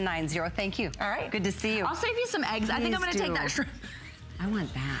 790-575-790. Thank you. All right. Good to see you. I'll save you some eggs. I think I'm going to take that shrimp. I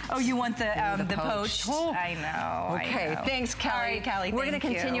want that. Oh, you want the poached? Oh. I know. Okay, I know. thanks, Kelly. All right, Kelly, We're going to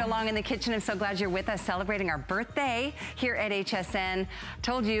thank continue you. along in the kitchen. I'm so glad you're with us celebrating our birthday here at HSN.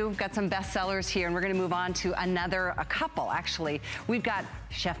 Told you, we've got some bestsellers here, and we're going to move on to a couple, actually. We've got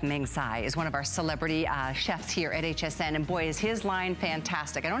Chef Ming Tsai is one of our celebrity chefs here at HSN, and boy, is his line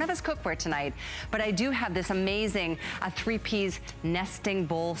fantastic. I don't have his cookware tonight, but I do have this amazing 3-piece nesting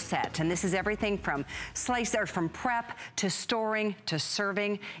bowl set, and this is everything from from prep to storing to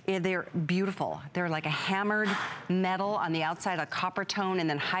serving. They're beautiful. They're like a hammered metal on the outside, a copper tone, and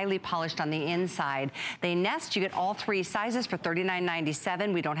then highly polished on the inside. They nest. You get all 3 sizes for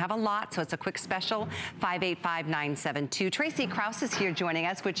 $39.97. We don't have a lot, so it's a quick special, $585-972. Tracy Krause is here joining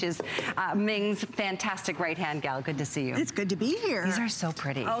us, which is Ming's fantastic right-hand gal. Good to see you. It's good to be here. These are so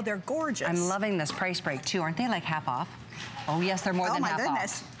pretty. Oh, they're gorgeous. I'm loving this price break, too. Aren't they like half off? Oh, yes, they're more than half off. Oh, my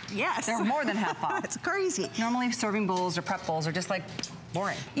goodness. Yes. They're more than half off. It's crazy. Normally, serving bowls or prep bowls are just like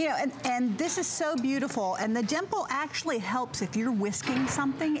boring. You know, and this is so beautiful. And the dimple actually helps if you're whisking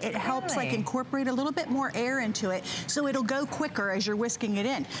something. It helps like incorporate a little bit more air into it, so it'll go quicker as you're whisking it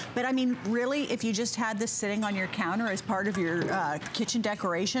in. But I mean, really, if you just had this sitting on your counter as part of your kitchen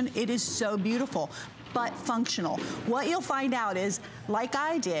decoration, it is so beautiful. But functional. What you'll find out is, like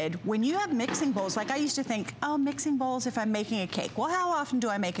I did, when you have mixing bowls, like I used to think, oh, mixing bowls if I'm making a cake. Well, how often do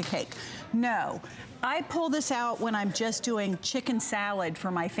I make a cake? No. I pull this out when I'm just doing chicken salad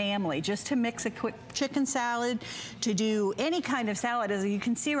for my family, just to mix a quick chicken salad, to do any kind of salad. As you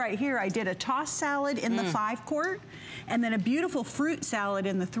can see right here, I did a tossed salad in the 5-quart, and then a beautiful fruit salad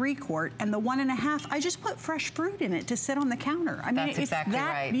in the 3-quart, and the 1.5, I just put fresh fruit in it to sit on the counter. I mean, That's exactly it's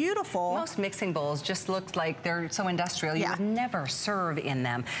that right. beautiful. Most mixing bowls just look like they're so industrial. You would never serve in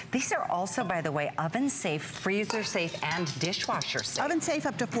them. These are also, by the way, oven safe, freezer safe, and dishwasher safe. Oven safe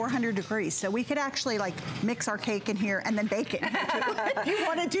up to 400 degrees, so we could actually like mix our cake in here and then bake it. If you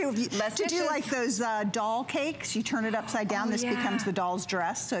want to do, do like those doll cakes, you turn it upside down, this becomes the doll's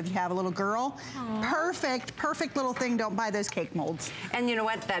dress. So if you have a little girl, perfect little thing. Don't buy those cake molds. And you know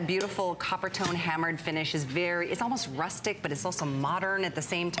what? That beautiful copper tone hammered finish is it's almost rustic, but it's also modern at the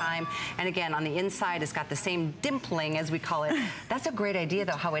same time. And again, on the inside, it's got the same dimpling, as we call it. That's a great idea,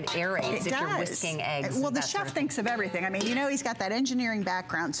 though, how it aerates if you're whisking eggs. Well, the chef thinks of everything. I mean, you know, he's got that engineering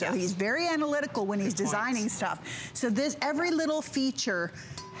background, so he's very analytical when he's designing stuff. So every little feature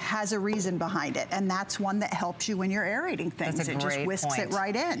has a reason behind it, and that's one that helps you when you're aerating things. That's a it just whisks it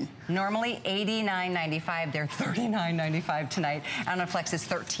right in. Normally $89.95, they're $39.95 tonight. Onaflex is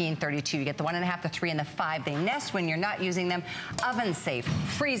 $13.32. You get the 1.5, the 3, and the 5. They nest when you're not using them. Oven safe,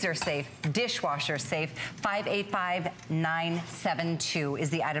 freezer safe, dishwasher safe. $585-972 is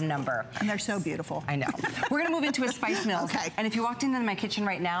the item number. And they're so beautiful. I know. We're gonna move into a spice mills. Okay. And if you walked into my kitchen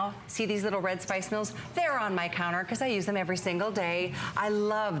right now, see these little red spice mills? They're on my counter because I use them every single day. I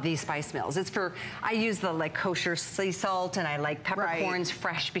love these spice mills. I use the like kosher sea salt, and I like peppercorns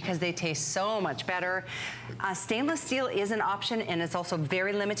fresh because they taste so much better. Stainless steel is an option, and it's also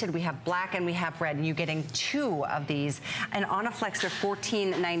very limited. We have black and we have red, and you're getting 2 of these. And Onaflex, they're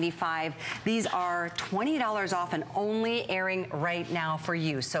 $14.95. These are $20 off and only airing right now for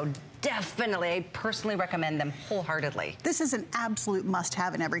you. So definitely, I personally recommend them wholeheartedly. This is an absolute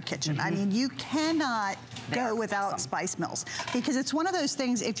must-have in every kitchen. I mean, you cannot go without spice mills, because it's one of those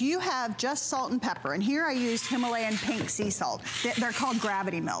things, if you have just salt and pepper, and here I used Himalayan pink sea salt, they're called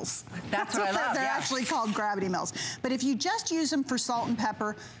gravity mills. That's what I love. They're actually called gravity mills. But if you just use them for salt and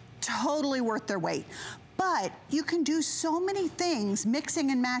pepper, totally worth their weight. But you can do so many things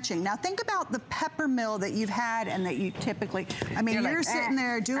mixing and matching. Now think about the pepper mill that you've had and that you typically, I mean, you're sitting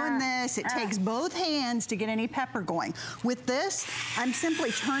there doing this. It takes both hands to get any pepper going. With this, I'm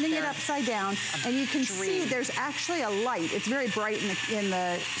simply turning it upside down, and you can see there's actually a light. It's very bright in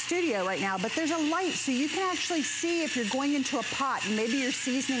the studio right now, but there's a light, so you can actually see if you're going into a pot and maybe you're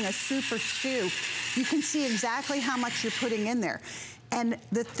seasoning a soup or stew, you can see exactly how much you're putting in there. And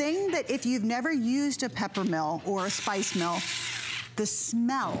the thing that if you've never used a pepper mill or a spice mill, the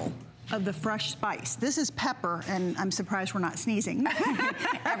smell of the fresh spice. This is pepper, and I'm surprised we're not sneezing.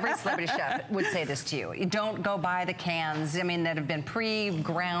 Every celebrity chef would say this to you. You don't go buy the cans, I mean, that have been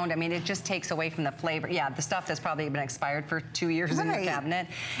pre-ground. I mean, it just takes away from the flavor. Yeah, the stuff that's probably been expired for 2 years in your cabinet.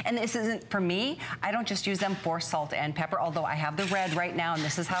 And this isn't, for me, I don't just use them for salt and pepper, although I have the red right now, and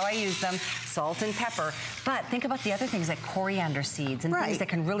this is how I use them, salt and pepper. But think about the other things like coriander seeds and things that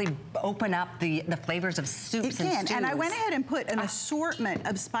can really open up the flavors of soups and stews. And I went ahead and put an assortment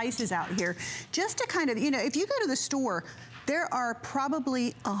of spices out here just to kind of, you know, if you go to the store, there are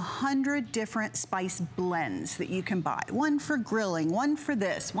probably 100 different spice blends that you can buy. One for grilling, one for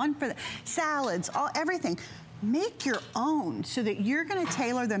this, one for salads, everything. Make your own so that you're gonna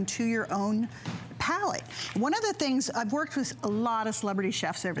tailor them to your own palate. One of the things, I've worked with a lot of celebrity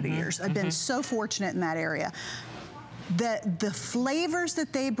chefs over the years. I've been so fortunate in that area. The flavors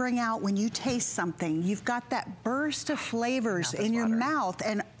that they bring out when you taste something, you've got that burst of flavors in your mouth.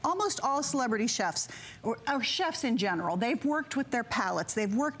 And almost all celebrity chefs, or chefs in general, they've worked with their palates,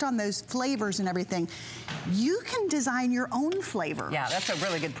 they've worked on those flavors and everything. You can design your own flavor. Yeah, that's a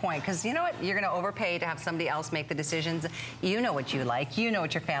really good point, because you know what? You're gonna overpay to have somebody else make the decisions. You know what you like, you know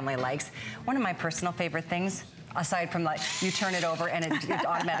what your family likes. One of my personal favorite things, aside from like, you turn it over and it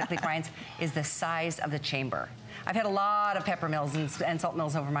automatically grinds, is the size of the chamber. I've had a lot of pepper mills and salt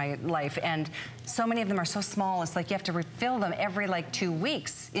mills over my life, and so many of them are so small, it's like you have to refill them every like 2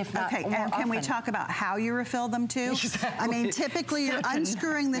 weeks, if not more and can often. we talk about how you refill them too? Exactly. I mean, typically you're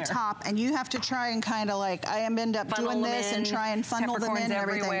unscrewing the top, and you have to try and kind of like, I end up doing this and try and funnel them in and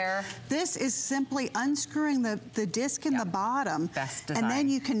everything. Everywhere. This is simply unscrewing the disc in the bottom, and then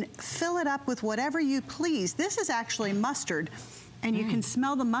you can fill it up with whatever you please. This is actually mustard. And you can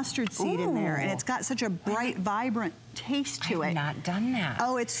smell the mustard seed in there, and it's got such a bright, vibrant taste to it. I've not done that.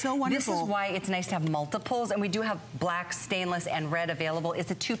 Oh, it's so wonderful. This is why it's nice to have multiples, and we do have black, stainless, and red available.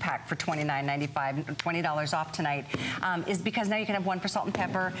 It's a 2-pack for $29.95, $20 off tonight, is because now you can have one for salt and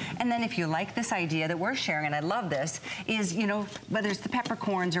pepper. And then if you like this idea that we're sharing, and I love this, is, you know, whether it's the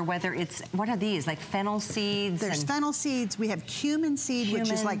peppercorns or whether it's, what are these, like fennel seeds? There's fennel seeds. We have cumin seed, which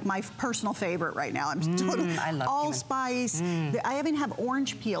is like my personal favorite right now. I'm totally, I love cumin. Allspice. I even have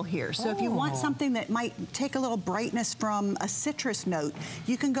orange peel here. So if you want something that might take a little brightness from a citrus note,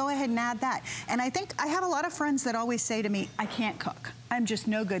 you can go ahead and add that. And I think I have a lot of friends that always say to me, I can't cook. I'm just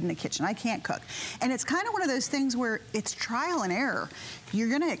no good in the kitchen. I can't cook. And it's kind of one of those things where it's trial and error. You're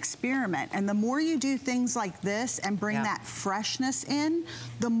gonna experiment. And the more you do things like this and bring that freshness in,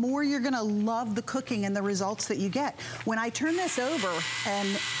 the more you're gonna love the cooking and the results that you get. When I turn this over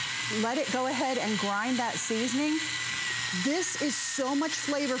and let it go ahead and grind that seasoning, this is so much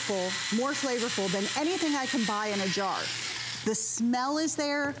more flavorful than anything I can buy in a jar. The smell is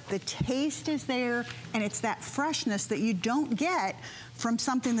there, the taste is there, and it's that freshness that you don't get from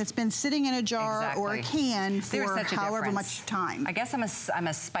something that's been sitting in a jar or a can for however much time. I guess I'm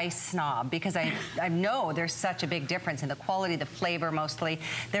a spice snob, because I know there's such a big difference in the quality, the flavor mostly.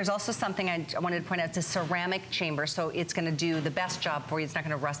 There's also something I wanted to point out. It's a ceramic chamber, so it's going to do the best job for you. It's not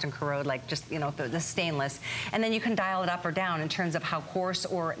going to rust and corrode like just, you know, the stainless. And then you can dial it up or down in terms of how coarse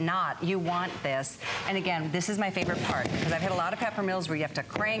or not you want this. And again, this is my favorite part, because I've had a lot of pepper mills where you have to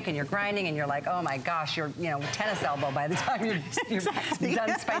crank and you're grinding and you're like, oh my gosh, you're, you know, tennis elbow by the time you're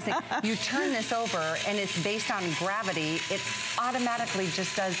done spicing. You turn this over and it's based on gravity. It automatically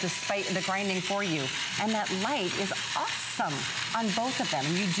just does the grinding for you. And that light is awesome on both of them.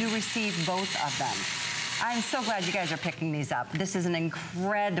 And you do receive both of them. I'm so glad you guys are picking these up. This is an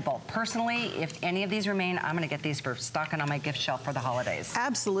incredible. Personally, if any of these remain, I'm gonna get these for stocking on my gift shelf for the holidays.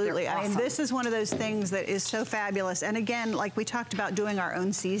 Absolutely. Awesome. I mean, this is one of those things that is so fabulous. And again, like we talked about doing our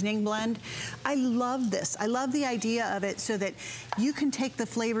own seasoning blend, I love this. I love the idea of it so that you can take the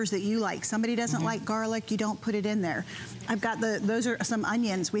flavors that you like. Somebody doesn't like garlic, you don't put it in there. I've got those are some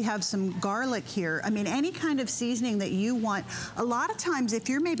onions. We have some garlic here. I mean, any kind of seasoning that you want. A lot of times, if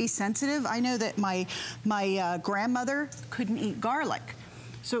you're maybe sensitive, I know that my grandmother couldn't eat garlic.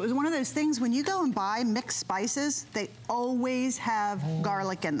 So it was one of those things, when you go and buy mixed spices, they always have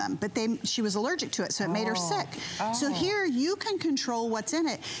garlic in them, but she was allergic to it, so it made her sick. So here you can control what's in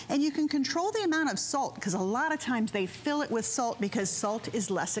it, and you can control the amount of salt, because a lot of times they fill it with salt because salt is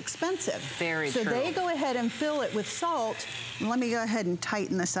less expensive. Very true. So they go ahead and fill it with salt. And let me go ahead and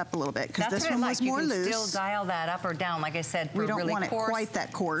tighten this up a little bit, because this one was more loose. You can still dial that up or down, like I said, for we don't really want coarse. it quite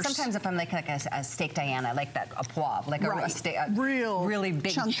that coarse. Sometimes if I'm like a steak Diana, I like that, a poivre, like a really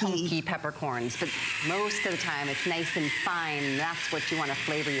big chunky peppercorns, but most of the time it's nice and fine, and that's what you want to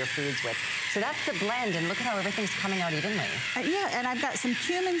flavor your foods with. So that's the blend, and look at how everything's coming out evenly. Yeah, and I've got some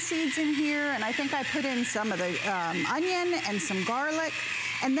cumin seeds in here, and I think I put in some of the onion and some garlic.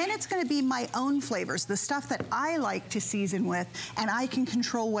 And then it's gonna be my own flavors, the stuff that I like to season with, and I can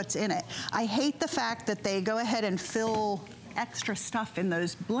control what's in it. I hate the fact that they go ahead and fill extra stuff in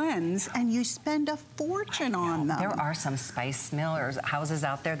those blends and you spend a fortune on them. There are some spice millers houses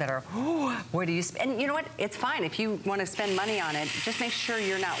out there that are, oh, where do you spend? And you know what? It's fine if you want to spend money on it. Just make sure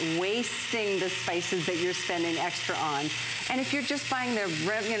you're not wasting the spices that you're spending extra on. And if you're just buying the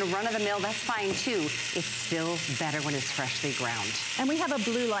run-of-the-mill, that's fine too. It's still better when it's freshly ground. And we have a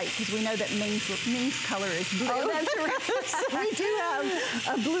blue light because we know that Ming's color is blue. Oh, that's right. So we do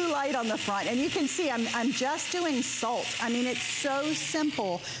have a blue light on the front. And you can see I'm just doing salt. I mean, it's so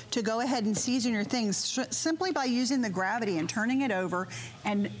simple to go ahead and season your things simply by using the gravity and turning it over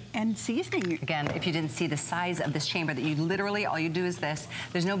and seasoning. Again, if you didn't see the size of this chamber, that you literally, all you do is this.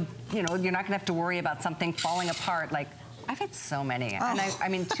 There's no, you're not gonna have to worry about something falling apart. Like, I've had so many, and I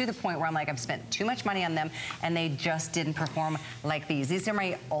mean, to the point where I'm like, I've spent too much money on them, and they just didn't perform like these. These are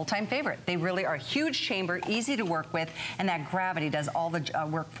my all-time favorite. They really are a huge chamber, easy to work with, and that gravity does all the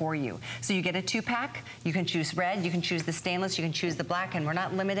work for you. So you get a 2-pack, you can choose red, you can choose the stainless, you can choose the black, and we're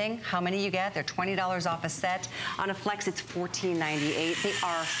not limiting how many you get. They're $20 off a set. On a flex, it's $14.98. They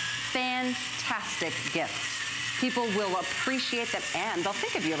are fantastic gifts. People will appreciate them, and they'll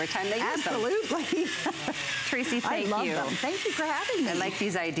think of you every time they use them. Absolutely. Tracy, thank you. I love them. Thank you for having me. I like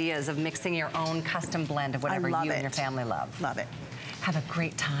these ideas of mixing your own custom blend of whatever you and your family love. Love it. Have a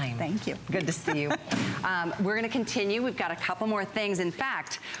great time. Thank you. Good to see you. We're going to continue. We've got a couple more things. In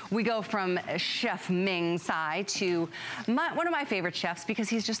fact, we go from Chef Ming Tsai to one of my favorite chefs because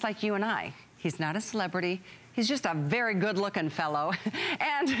he's just like you and I. He's not a celebrity. He's just a very good-looking fellow,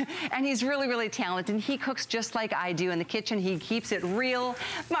 and he's really, really talented. He cooks just like I do in the kitchen. He keeps it real.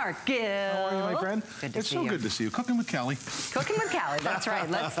 Mark Gill. How are you, my friend? Good to it's see so you. good to see you. Cooking with Callie. Cooking with Callie, that's right.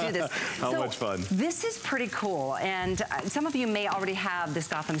 Let's do this. How much fun. This is pretty cool, and some of you may already have this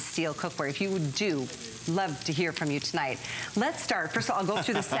Gotham Steel cookware. If you do, love to hear from you tonight. Let's start. First of all, I'll go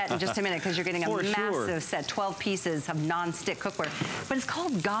through the set in just a minute because you're getting a massive set, 12 pieces of non-stick cookware. But it's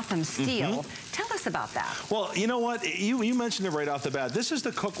called Gotham Steel. Tell us about that. Well, you know what? You mentioned it right off the bat. This is the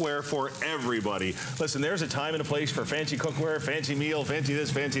cookware for everybody. Listen, there's a time and a place for fancy cookware, fancy meal, fancy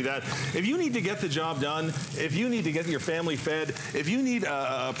this, fancy that. If you need to get the job done, if you need to get your family fed, if you need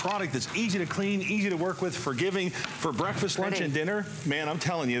a product that's easy to clean, easy to work with, forgiving, for breakfast, lunch, and dinner, man, I'm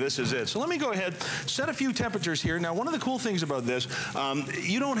telling you, this is it. So let me go ahead, set a few temperatures here. Now, one of the cool things about this,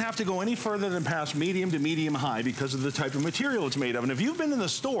 you don't have to go any further than past medium to medium high because of the type of material it's made of. And if you've been in the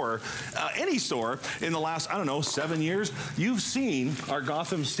store, any store, in the last, I don't know, 7 years, you've seen our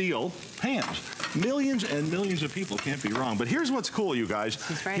Gotham Steel pans. Millions and millions of people, can't be wrong. But here's what's cool, you guys.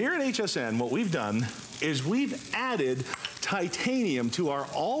 Here at HSN, what we've done is we've added titanium to our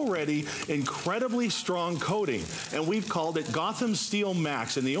already incredibly strong coating, and we've called it Gotham Steel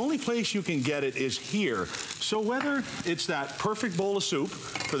Max, and the only place you can get it is here. So whether it's that perfect bowl of soup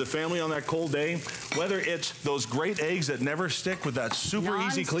for the family on that cold day, whether it's those great eggs that never stick with that super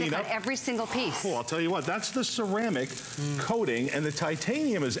easy cleanup. On every single piece. Oh, I'll tell you what, that's the ceramic coating, and the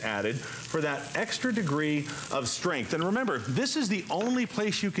titanium is added for that extra degree of strength. And remember, this is the only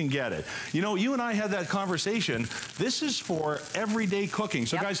place you can get it. You know, you and I had that conversation. This is for everyday cooking.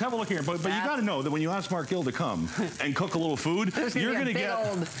 So guys, have a look here. But you got to know that when you ask Mark Gill to come and cook a little food, you're going to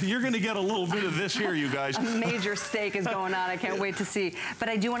get a little bit of this here, you guys. A major steak is going on. I can't wait to see. But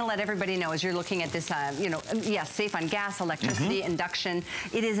I do want to let everybody know as you're looking at this, you know, yes, safe on gas, electricity, induction.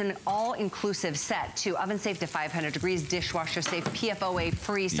 It is an all-inclusive set to oven safe to 500 degrees, dishwasher safe, PFOA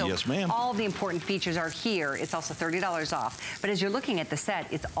free. So yes, ma'am. All the important features are here. It's also $30 off. But as you're looking at the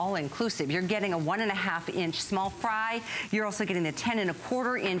set, it's all-inclusive. You're getting a 1.5-inch small fry. You're also getting the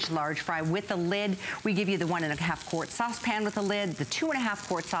 10.25-inch large fry with the lid. We give you the 1.5-quart saucepan with the lid, the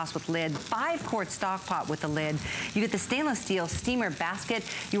 2.5-quart sauce with lid, 5-quart stock pot with the lid. You get the stainless steel steamer basket.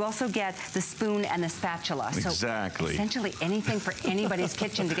 You also get the spoon and the spatula. Exactly. So essentially anything for anybody's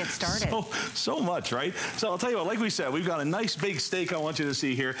kitchen to get started. So much, right? So I'll tell you what, like we said, we've got a nice big steak I want you to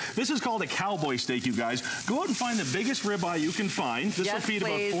see here. This is called a cowboy steak, you guys. Go out and find the biggest ribeye you can find. This will feed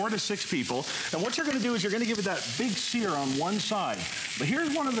about 4 to 6 people. And what you're going to do is you're going to give it that big sear on one side. But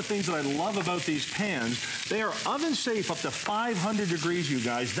here's one of the things that I love about these pans. They are oven safe up to 500 degrees, you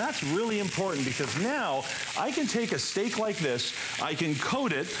guys. That's really important because now I can take a steak like this, I can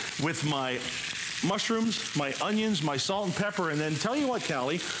coat it with my mushrooms, my onions, my salt and pepper, and then tell you what,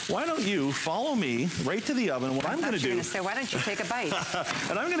 Callie, why don't you follow me right to the oven? What I'm going to do... I was going to say, why don't you take a bite?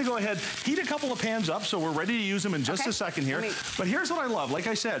 And I'm going to go ahead, heat a couple of pans up, so we're ready to use them in just a second here. But here's what I love. Like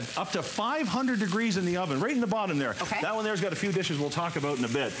I said, up to 500 degrees in the oven, right in the bottom there. That one there's got a few dishes we'll talk about in a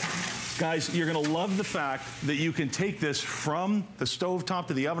bit. Guys, you're gonna love the fact that you can take this from the stovetop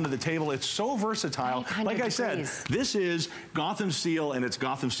to the oven to the table. It's so versatile. Like I said, this is Gotham Steel and it's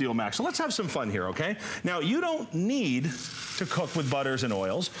Gotham Steel Max. So let's have some fun here, okay? Now, you don't need to cook with butters and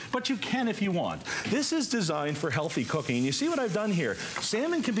oils, but you can if you want. This is designed for healthy cooking. And you see what I've done here?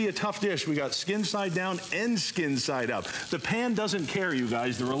 Salmon can be a tough dish. We got skin side down and skin side up. The pan doesn't care, you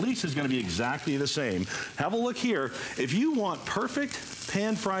guys. The release is gonna be exactly the same. Have a look here. If you want perfect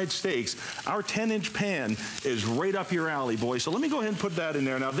pan-fried steaks, our 10-inch pan is right up your alley, boys. So let me go ahead and put that in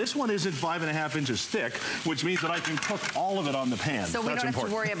there. Now, this one isn't 5.5 inches thick, which means that I can cook all of it on the pan. So we don't have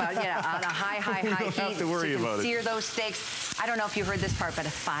to worry about, on a high heat. We don't have to worry about it. Sear those steaks. I don't know if you heard this part, but a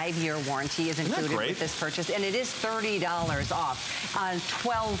 5-year warranty is included with this purchase, and it is $30 off on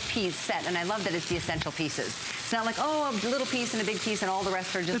 12-piece set. And I love that it's the essential pieces. It's not like, oh, a little piece and a big piece and all the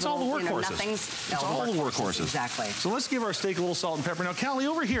rest are just all the workhorses. nothings. It's all the workhorses. Exactly. So let's give our steak a little salt and pepper. Now, Callie,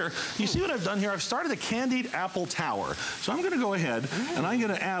 over here, you see what I've done here? I've started a candied apple tower. So I'm going to go ahead and I'm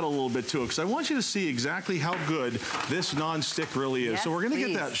going to add a little bit to it because I want you to see exactly how good this nonstick really is. Yes, so we're going to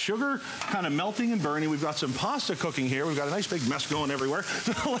get that sugar kind of melting and burning. We've got some pasta cooking here. We've got a nice big mess going everywhere.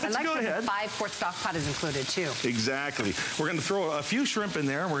 So let's go ahead. The 5-quart stock pot is included too. Exactly. We're going to throw a few shrimp in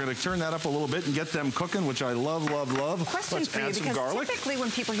there. We're going to turn that up a little bit and get them cooking, which I love, love, love. Question for you, because typically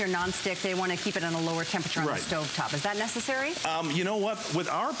when people hear nonstick, they want to keep it on a lower temperature on the stovetop. Is that necessary? You know what? With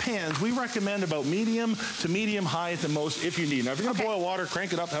our pans, we recommend about medium to medium high at the most if you need. Now, if you're going to boil water,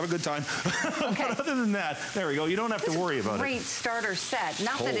 crank it up, have a good time. But other than that, there we go. You don't have to worry about it. Great starter set.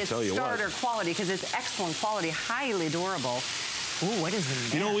 Not that it's starter quality, because it's excellent quality, highly durable. Ooh, what is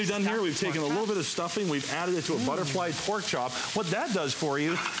it? You know what we've done here? We've taken a little bit of stuffing, we've added it to a butterfly pork chop. What that does for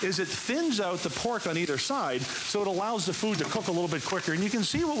you is it thins out the pork on either side, so it allows the food to cook a little bit quicker. And you can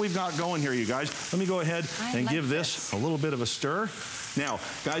see what we've got going here, you guys. Let me go ahead and give this a little bit of a stir. Now,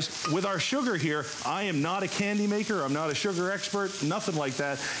 guys, with our sugar here, I am not a candy maker. I'm not a sugar expert, nothing like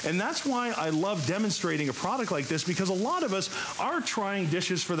that. And that's why I love demonstrating a product like this, because a lot of us are trying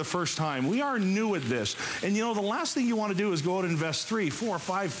dishes for the first time. We are new at this. And you know, the last thing you want to do is go out and invest $3,000,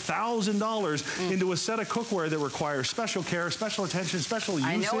 $4,000, $5,000 into a set of cookware that requires special care, special attention, special usage.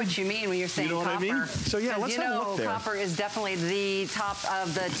 I know what you mean when you're saying copper. You know what I mean? So yeah, let's have a look there. Copper is definitely the top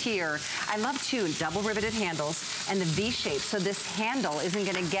of the tier. I love, too, double riveted handles and the V-shape. So this handle isn't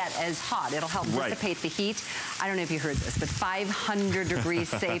going to get as hot. It'll help dissipate the heat. I don't know if you heard this, but 500 degrees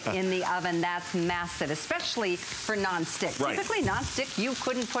safe in the oven. That's massive, especially for non-stick. Typically, non-stick, you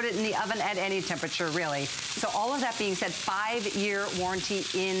couldn't put it in the oven at any temperature, really. So all of that being said, 5-year warranty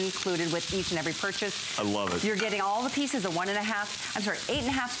included with each and every purchase. I love it. You're getting all the pieces, a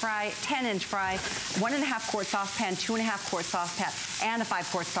 8.5 fry, 10-inch fry, 1.5-quart saucepan, 2.5-quart saucepan, and a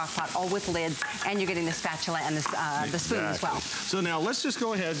 5-quart stock pot, all with lids. And you're getting the spatula and the spoon as well. So now let's just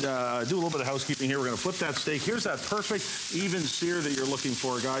go ahead, do a little bit of housekeeping here. We're going to flip that steak. Here's that perfect even sear that you're looking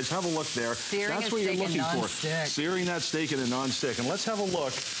for, guys. Have a look there. That's what you're looking for. Searing that steak in a non-stick. And let's have a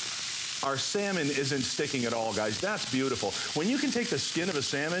look. Our salmon isn't sticking at all, guys. That's beautiful. When you can take the skin of a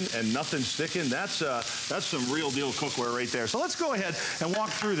salmon and nothing's sticking, that's some real deal cookware right there. So let's go ahead and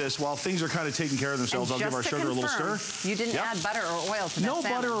walk through this while things are kind of taking care of themselves. I'll give our sugar a little stir. You didn't add butter or oil to that salmon. No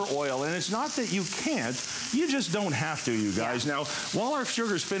butter or oil, and it's not that you can't. You just don't have to, you guys. Now, while our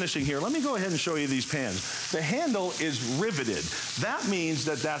sugar's finishing here, let me go ahead and show you these pans. The handle is riveted. That means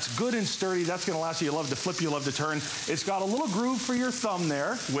that that's good and sturdy. That's going to last you. You love to flip, you love to turn. It's got a little groove for your thumb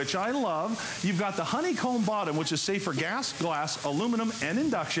there, which I love. You've got the honeycomb bottom, which is safe for gas, glass, aluminum, and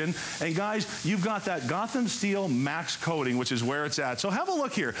induction. And guys, you've got that Gotham Steel Max coating, which is where it's at. So have a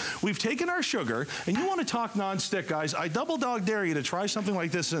look here. We've taken our sugar, and you want to talk non-stick, guys. I double dog dare you to try something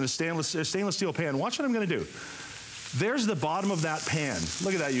like this in a stainless steel pan. Watch what I'm going to do. There's the bottom of that pan.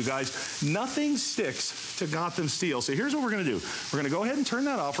 Look at that, you guys. Nothing sticks to Gotham Steel. So here's what we're going to do. We're going to go ahead and turn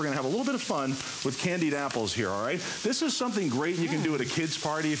that off. We're going to have a little bit of fun with candied apples here, all right? This is something great you can do at a kid's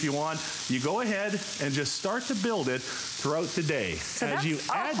party if you want. You go ahead and just start to build it throughout the day. So as you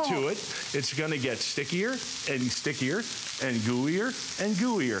add to it, it's going to get stickier and stickier and gooier and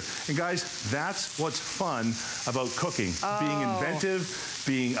gooier. And guys, that's what's fun about cooking, being inventive,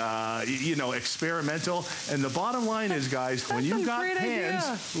 being, you know, experimental. And the bottom line is, guys, when you've got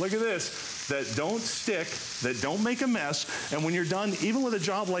pans, look at this. that don't stick, that don't make a mess, and when you're done, even with a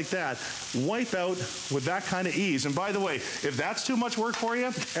job like that, wipe out with that kind of ease. And by the way, if that's too much work for you,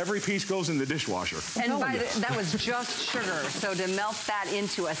 every piece goes in the dishwasher. And that was just sugar, so to melt that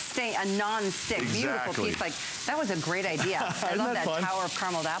into a non-stick, beautiful piece, like that was a great idea. I love that tower of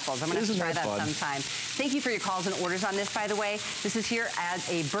carameled apples. I'm going to have to try that sometime. Thank you for your calls and orders on this, by the way. This is here as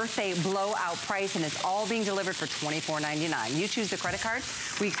a birthday blowout price, and it's all being delivered for $24.99. You choose the credit card.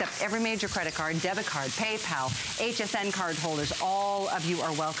 We accept every major credit card, debit card, PayPal, HSN card holders. All of you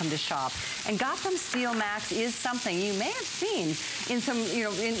are welcome to shop. And Gotham Steel Max is something you may have seen in some,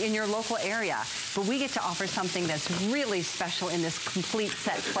 in your local area. But we get to offer something that's really special in this complete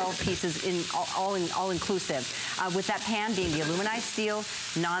set, 12 pieces, all inclusive. With that pan being the aluminized steel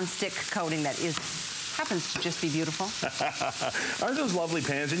non-stick coating that happens to just be beautiful. Aren't those lovely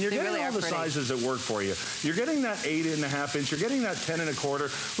pans? And you're getting really all the sizes that work for you. You're getting that 8.5 inch. You're getting that 10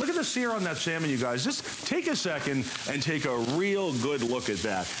 1/4. Look at the sear on that salmon, you guys. Just take a second and take a real good look at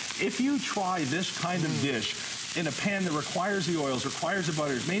that. If you try this kind of dish in a pan that requires the oils, requires the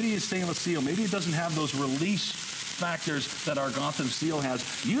butters, maybe it's stainless steel, maybe it doesn't have those release factors that our Gotham Steel has,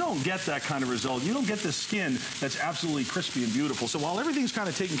 you don't get that kind of result. You don't get the skin that's absolutely crispy and beautiful. So while everything's kind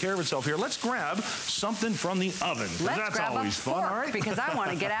of taking care of itself here, let's grab something from the oven. Let's grab always fun, all right? Because I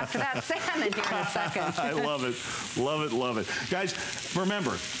want to get after that salmon here in a second. I love it. Love it, love it. Guys,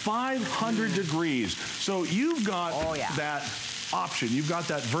 remember, 500 degrees. So you've got that option. You've got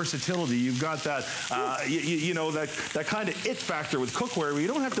that versatility. You've got that, that kind of it factor with cookware where you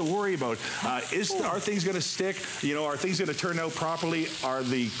don't have to worry about, are things going to stick? Are things going to turn out properly? Are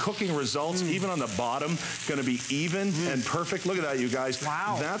the cooking results, even on the bottom, going to be even and perfect? Look at that, you guys.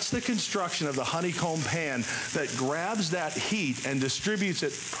 Wow. That's the construction of the honeycomb pan that grabs that heat and distributes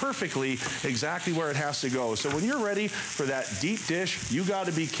it perfectly exactly where it has to go. So when you're ready for that deep dish, you got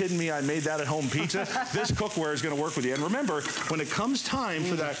to be kidding me, I made that at home pizza. This cookware is going to work with you. And remember, when it comes time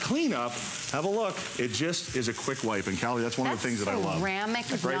for that cleanup, have a look. It just is a quick wipe. And Callie, that's one of the things that I love. Ceramic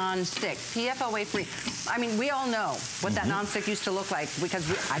non-stick, PFOA free. I mean, we all know what that non-stick used to look like because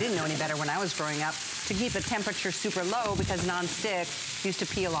I didn't know any better when I was growing up to keep the temperature super low because non-stick used to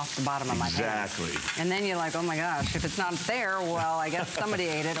peel off the bottom of my pan. Exactly. And then you're like, oh my gosh, if it's not there, well, I guess somebody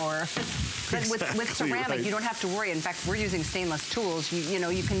ate it or... But with ceramic, you don't have to worry. In fact, we're using stainless tools. You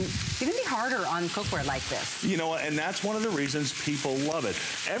can be harder on cookware like this. And that's one of the reasons people love it.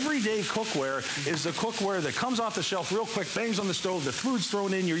 Everyday cookware is the cookware that comes off the shelf real quick, bangs on the stove, the food's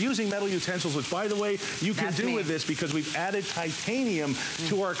thrown in, you're using metal utensils, which, by the way, you can do with this because we've added titanium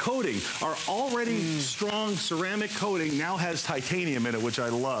to our coating. Our already strong ceramic coating now has titanium in it, which I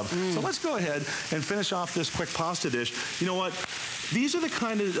love. So let's go ahead and finish off this quick pasta dish. You know what? These are the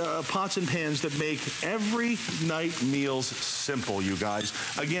kind of pots and pans that make every night meals simple, you guys.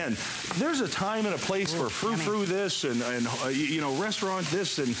 Again, there's a time and a place for frou-frou this and restaurant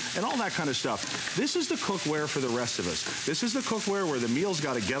this and all that kind of stuff. This is the cookware for the rest of us. This is the cookware where the meal's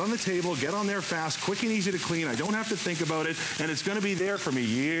got to get on the table, get on there fast, quick and easy to clean. I don't have to think about it, and it's going to be there for me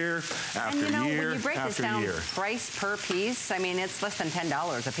year after year after year. When you break this down, price per piece, I mean, it's less than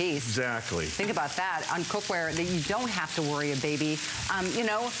 $10 a piece. Exactly. Think about that on cookware that you don't have to worry, baby.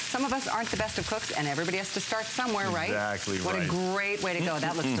 Some of us aren't the best of cooks, and everybody has to start somewhere, right? Exactly right. What a great way to go.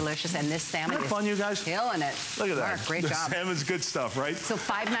 That looks delicious, and this salmon is fun, you guys? Killing it. Look at that. Mark, great job. Salmon's good stuff, right? So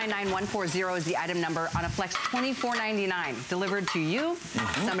 599140 is the item number on a Flex, $24.99. Delivered to you,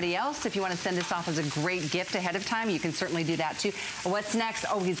 somebody else. If you want to send this off as a great gift ahead of time, you can certainly do that too. What's next?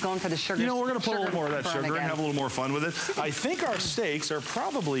 Oh, he's going for the sugar. We're going to put a little more of that sugar and have a little more fun with it. I think our steaks are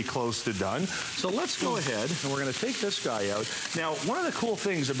probably close to done. So let's go ahead, and we're going to take this guy out. Now, one of the cool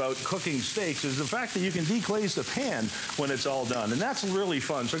things about cooking steaks is the fact that you can deglaze the pan when it's all done, and that's really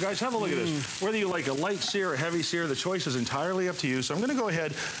fun. So guys, have a look at this. Whether you like a light sear or heavy sear, the choice is entirely up to you. So I'm going to go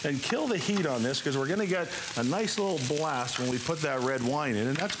ahead and kill the heat on this because we're going to get a nice little blast when we put that red wine in,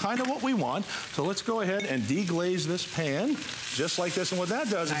 and that's kind of what we want. So let's go ahead and deglaze this pan just like this, and what that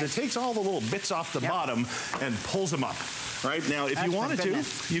does is it takes all the little bits off the bottom and pulls them up. Right now, if you wanted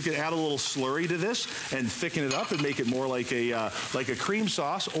to, you could add a little slurry to this and thicken it up and make it more like a cream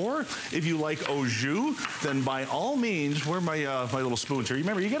sauce. Or if you like au jus, then by all means, where are my little spoons here?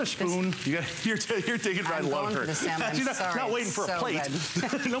 Remember, you get a spoon. You're taking right along her. Not waiting for a plate.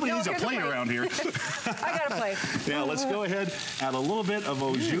 Nobody needs a plate around here. I got a plate. Now let's go ahead, add a little bit of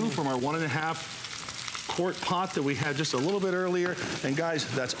au jus from our 1.5 quart pot that we had just a little bit earlier. And guys,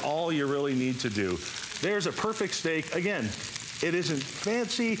 that's all you really need to do. There's a perfect steak. Again, it isn't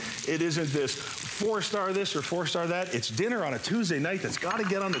fancy. It isn't this 4-star this or 4-star that. It's dinner on a Tuesday night that's got to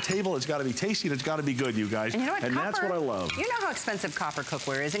get on the table. It's got to be tasty and it's got to be good, you guys. And you know what? And copper, that's what I love. You know how expensive copper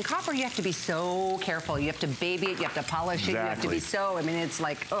cookware is. And copper, you have to be so careful. You have to baby it. You have to polish it. You have to be so, I mean, it's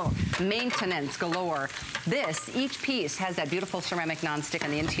like, oh, maintenance galore. This, each piece has that beautiful ceramic nonstick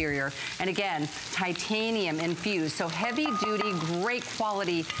on the interior. And again, titanium infused. So heavy duty, great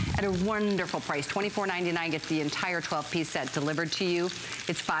quality at a wonderful price. $24.99 gets the entire 12-piece set delivered to you.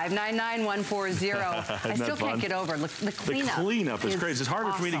 It's $599,140. I still can't get over the cleanup. The cleanup is crazy. It's harder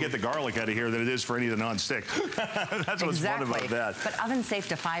awesome. for me to get the garlic out of here than it is for any of the nonstick. That's what's fun about that. But oven safe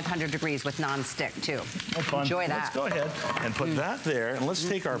to 500 degrees with nonstick too. Oh, fun. Enjoy that. Let's go ahead and put that there, and let's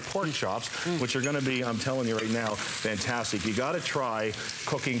take our pork chops, which are going to be, I'm telling you right now, fantastic. You got to try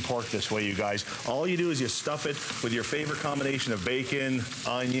cooking pork this way, you guys. All you do is you stuff it with your favorite combination of bacon,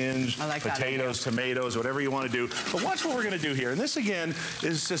 onions, potatoes, tomatoes, whatever you want to do. But watch what we're going to do here. And this, again,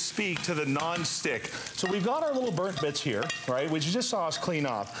 is to speak to the non-stick. So we've got our little burnt bits here, right, which you just saw us clean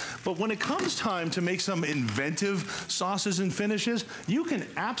off. But when it comes time to make some inventive sauces and finishes, you can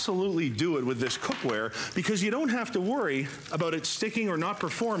absolutely do it with this cookware because you don't have to worry about it sticking or not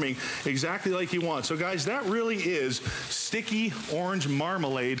performing exactly like you want. So guys, that really is sticky orange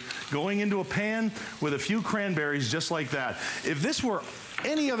marmalade going into a pan with a few cranberries just like that. If this were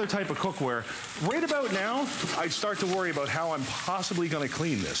any other type of cookware, right about now, I'd start to worry about how I'm possibly going to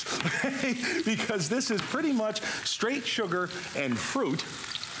clean this. Because this is pretty much straight sugar and fruit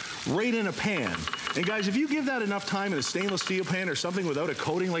right in a pan. And guys, if you give that enough time in a stainless steel pan or something without a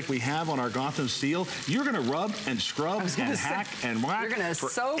coating like we have on our Gotham steel, you're going to rub and scrub and hack and whack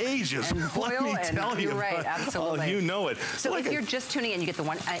for ages. And boil, and you're right, absolutely. Oh, you know it. So if you're just tuning in, you get the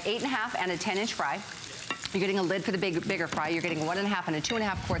 8.5 and a 10-inch fry. You're getting a lid for the bigger fry. You're getting a 1.5 and a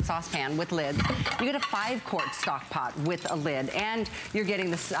 2.5-quart saucepan with lids. You get a 5-quart stock pot with a lid, and you're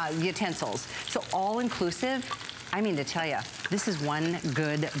getting the utensils. So all inclusive. I mean to tell you, this is one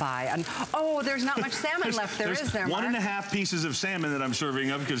good buy. And, oh, there's not much salmon left there, is there, Mark? 1.5 pieces of salmon that I'm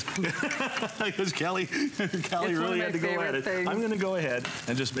serving up because Kelly really had to go at it. I'm going to go ahead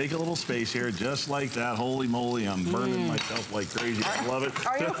and just make a little space here, just like that. Holy moly, I'm burning myself like crazy. I love it.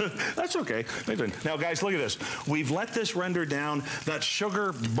 Are you? That's okay. Now, guys, look at this. We've let this render down. That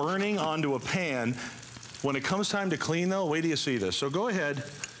sugar burning onto a pan. When it comes time to clean, though, wait till you see this. So go ahead.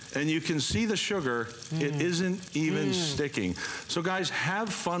 And you can see the sugar, it isn't even sticking. So guys, have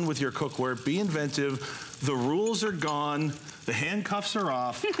fun with your cookware, be inventive. The rules are gone, the handcuffs are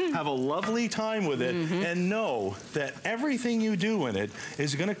off, have a lovely time with it, and know that everything you do in it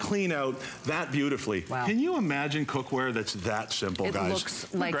is gonna clean out that beautifully. Wow. Can you imagine cookware that's that simple, guys? It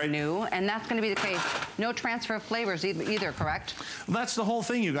looks like new, and that's gonna be the case. No transfer of flavors either, correct? That's the whole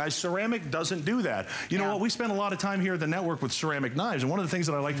thing, you guys. Ceramic doesn't do that. You know what, we spend a lot of time here at the network with ceramic knives, and one of the things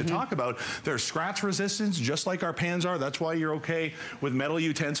that I like to talk about, they're scratch resistance, just like our pans are. That's why you're okay with metal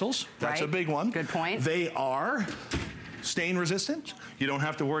utensils. That's a big one. Good point. They are stain resistant. You don't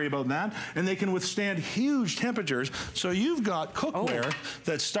have to worry about that. And they can withstand huge temperatures. So you've got cookware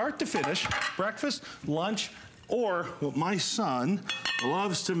that start to finish, breakfast, lunch, or what my son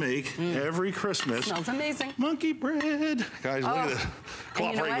loves to make every Christmas. Smells amazing. Monkey bread. Guys, look at this.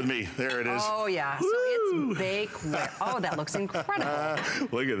 Cooperate with me. There it is. Oh, yeah. Woo! So it's bakeware. Oh, that looks incredible.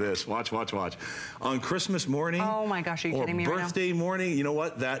 Look at this. Watch, watch, watch. On Christmas morning. Oh, my gosh. Are you kidding me right now? Or birthday morning. You know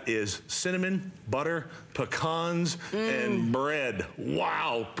what? That is cinnamon, butter, pecans, and bread.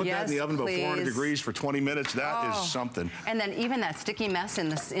 Wow. Put that in the oven about 400 degrees for 20 minutes. That is something. And then even that sticky mess in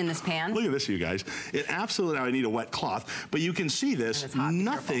this pan. Look at this, you guys. It absolutely, now I need a wet cloth, but you can see this.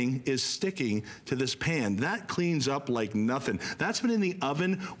 Nothing is sticking to this pan. That cleans up like nothing. That's been in the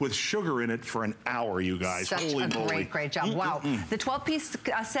oven with sugar in it for an hour, you guys. Holy moly. Great job. Wow. The 12-piece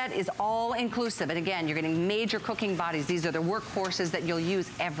set is all inclusive. And again, you're getting major cooking bodies. These are the workhorses that you'll use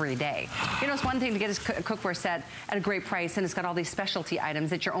every day. You know, it's one thing to get a cookware set at a great price, and it's got all these specialty items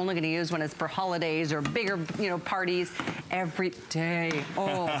that you're only going to use when it's for holidays or bigger, parties every day.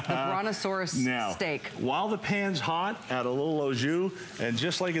 Oh, the brontosaurus steak. While the pan's hot, add a little au jus, and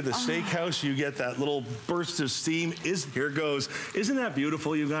just like at the steakhouse, you get that little burst of steam. Here it goes. Isn't that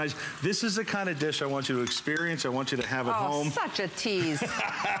beautiful, you guys? This is the kind of dish I want you to experience. I want you to have at home. Such a tease.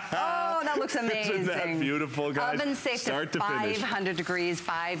 Oh, that looks amazing. Isn't that beautiful, guys? Oven safe to 500 degrees,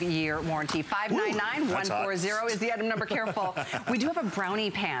 5-year warranty. 599-140 is the item number. Careful. We do have a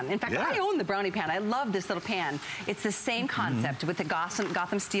brownie pan. In fact, I own the brownie pan. I love this little pan. It's the same concept with the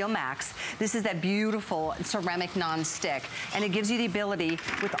Gotham Steel Max. This is that beautiful ceramic non-stick, and it gives you the ability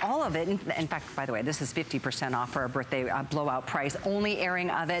with all of it. In fact, by the way, this is 50% off for a birthday blowout price, only airing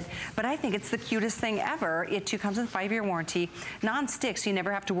of it. But I think it's the cutest thing ever. It too comes with a 5-year warranty, non-stick, so you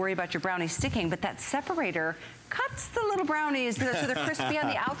never have to worry about your bread brownies sticking, but that separator cuts the little brownies so they're crispy on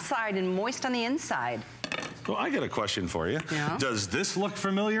the outside and moist on the inside. Well, I got a question for you. Yeah? Does this look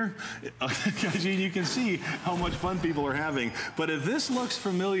familiar? You can see how much fun people are having. But if this looks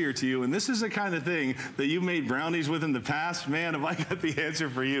familiar to you, and this is the kind of thing that you've made brownies with in the past, man, have I got the answer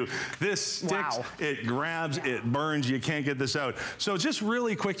for you. This sticks, it grabs, it burns, you can't get this out. So just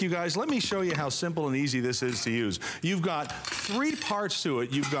really quick, you guys, let me show you how simple and easy this is to use. You've got 3 parts to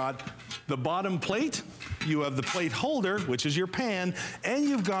it. You've got the bottom plate, you have the plate holder, which is your pan, and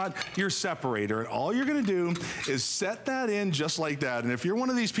you've got your separator. And all you're gonna do is set that in just like that. And if you're one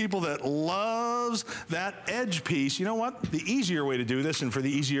of these people that loves that edge piece, you know what? The easier way to do this, and for the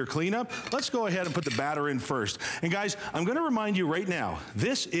easier cleanup, let's go ahead and put the batter in first. And guys, I'm gonna remind you right now,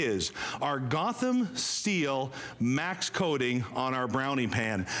 this is our Gotham Steel Max Coating on our brownie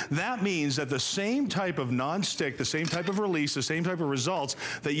pan. That means that the same type of non-stick, the same type of release, the same type of results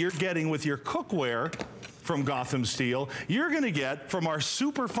that you're getting with your cookware from Gotham Steel, you're gonna get from our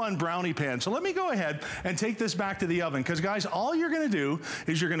super fun brownie pan. So let me go ahead and take this back to the oven, because guys, all you're gonna do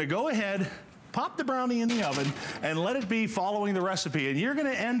is you're gonna go ahead, pop the brownie in the oven, and let it be following the recipe. And you're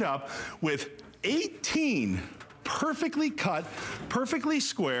gonna end up with 18 perfectly cut, perfectly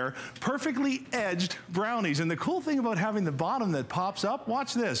square, perfectly edged brownies. And the cool thing about having the bottom that pops up,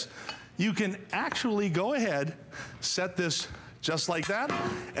 watch this. You can actually go ahead, set this just like that,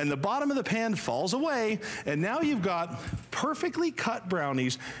 and the bottom of the pan falls away, and now you've got perfectly cut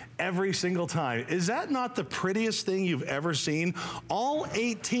brownies every single time. Is that not the prettiest thing you've ever seen? All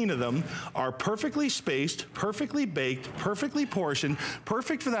 18 of them are perfectly spaced, perfectly baked, perfectly portioned,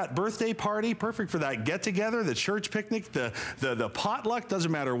 perfect for that birthday party, perfect for that get-together, the church picnic, the potluck,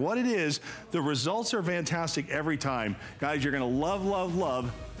 doesn't matter what it is. The results are fantastic every time. Guys, you're gonna love, love,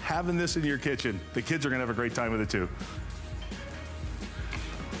 love having this in your kitchen. The kids are gonna have a great time with it too.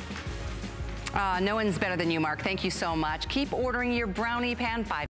 No one's better than you, Mark. Thank you so much. Keep ordering your brownie pan.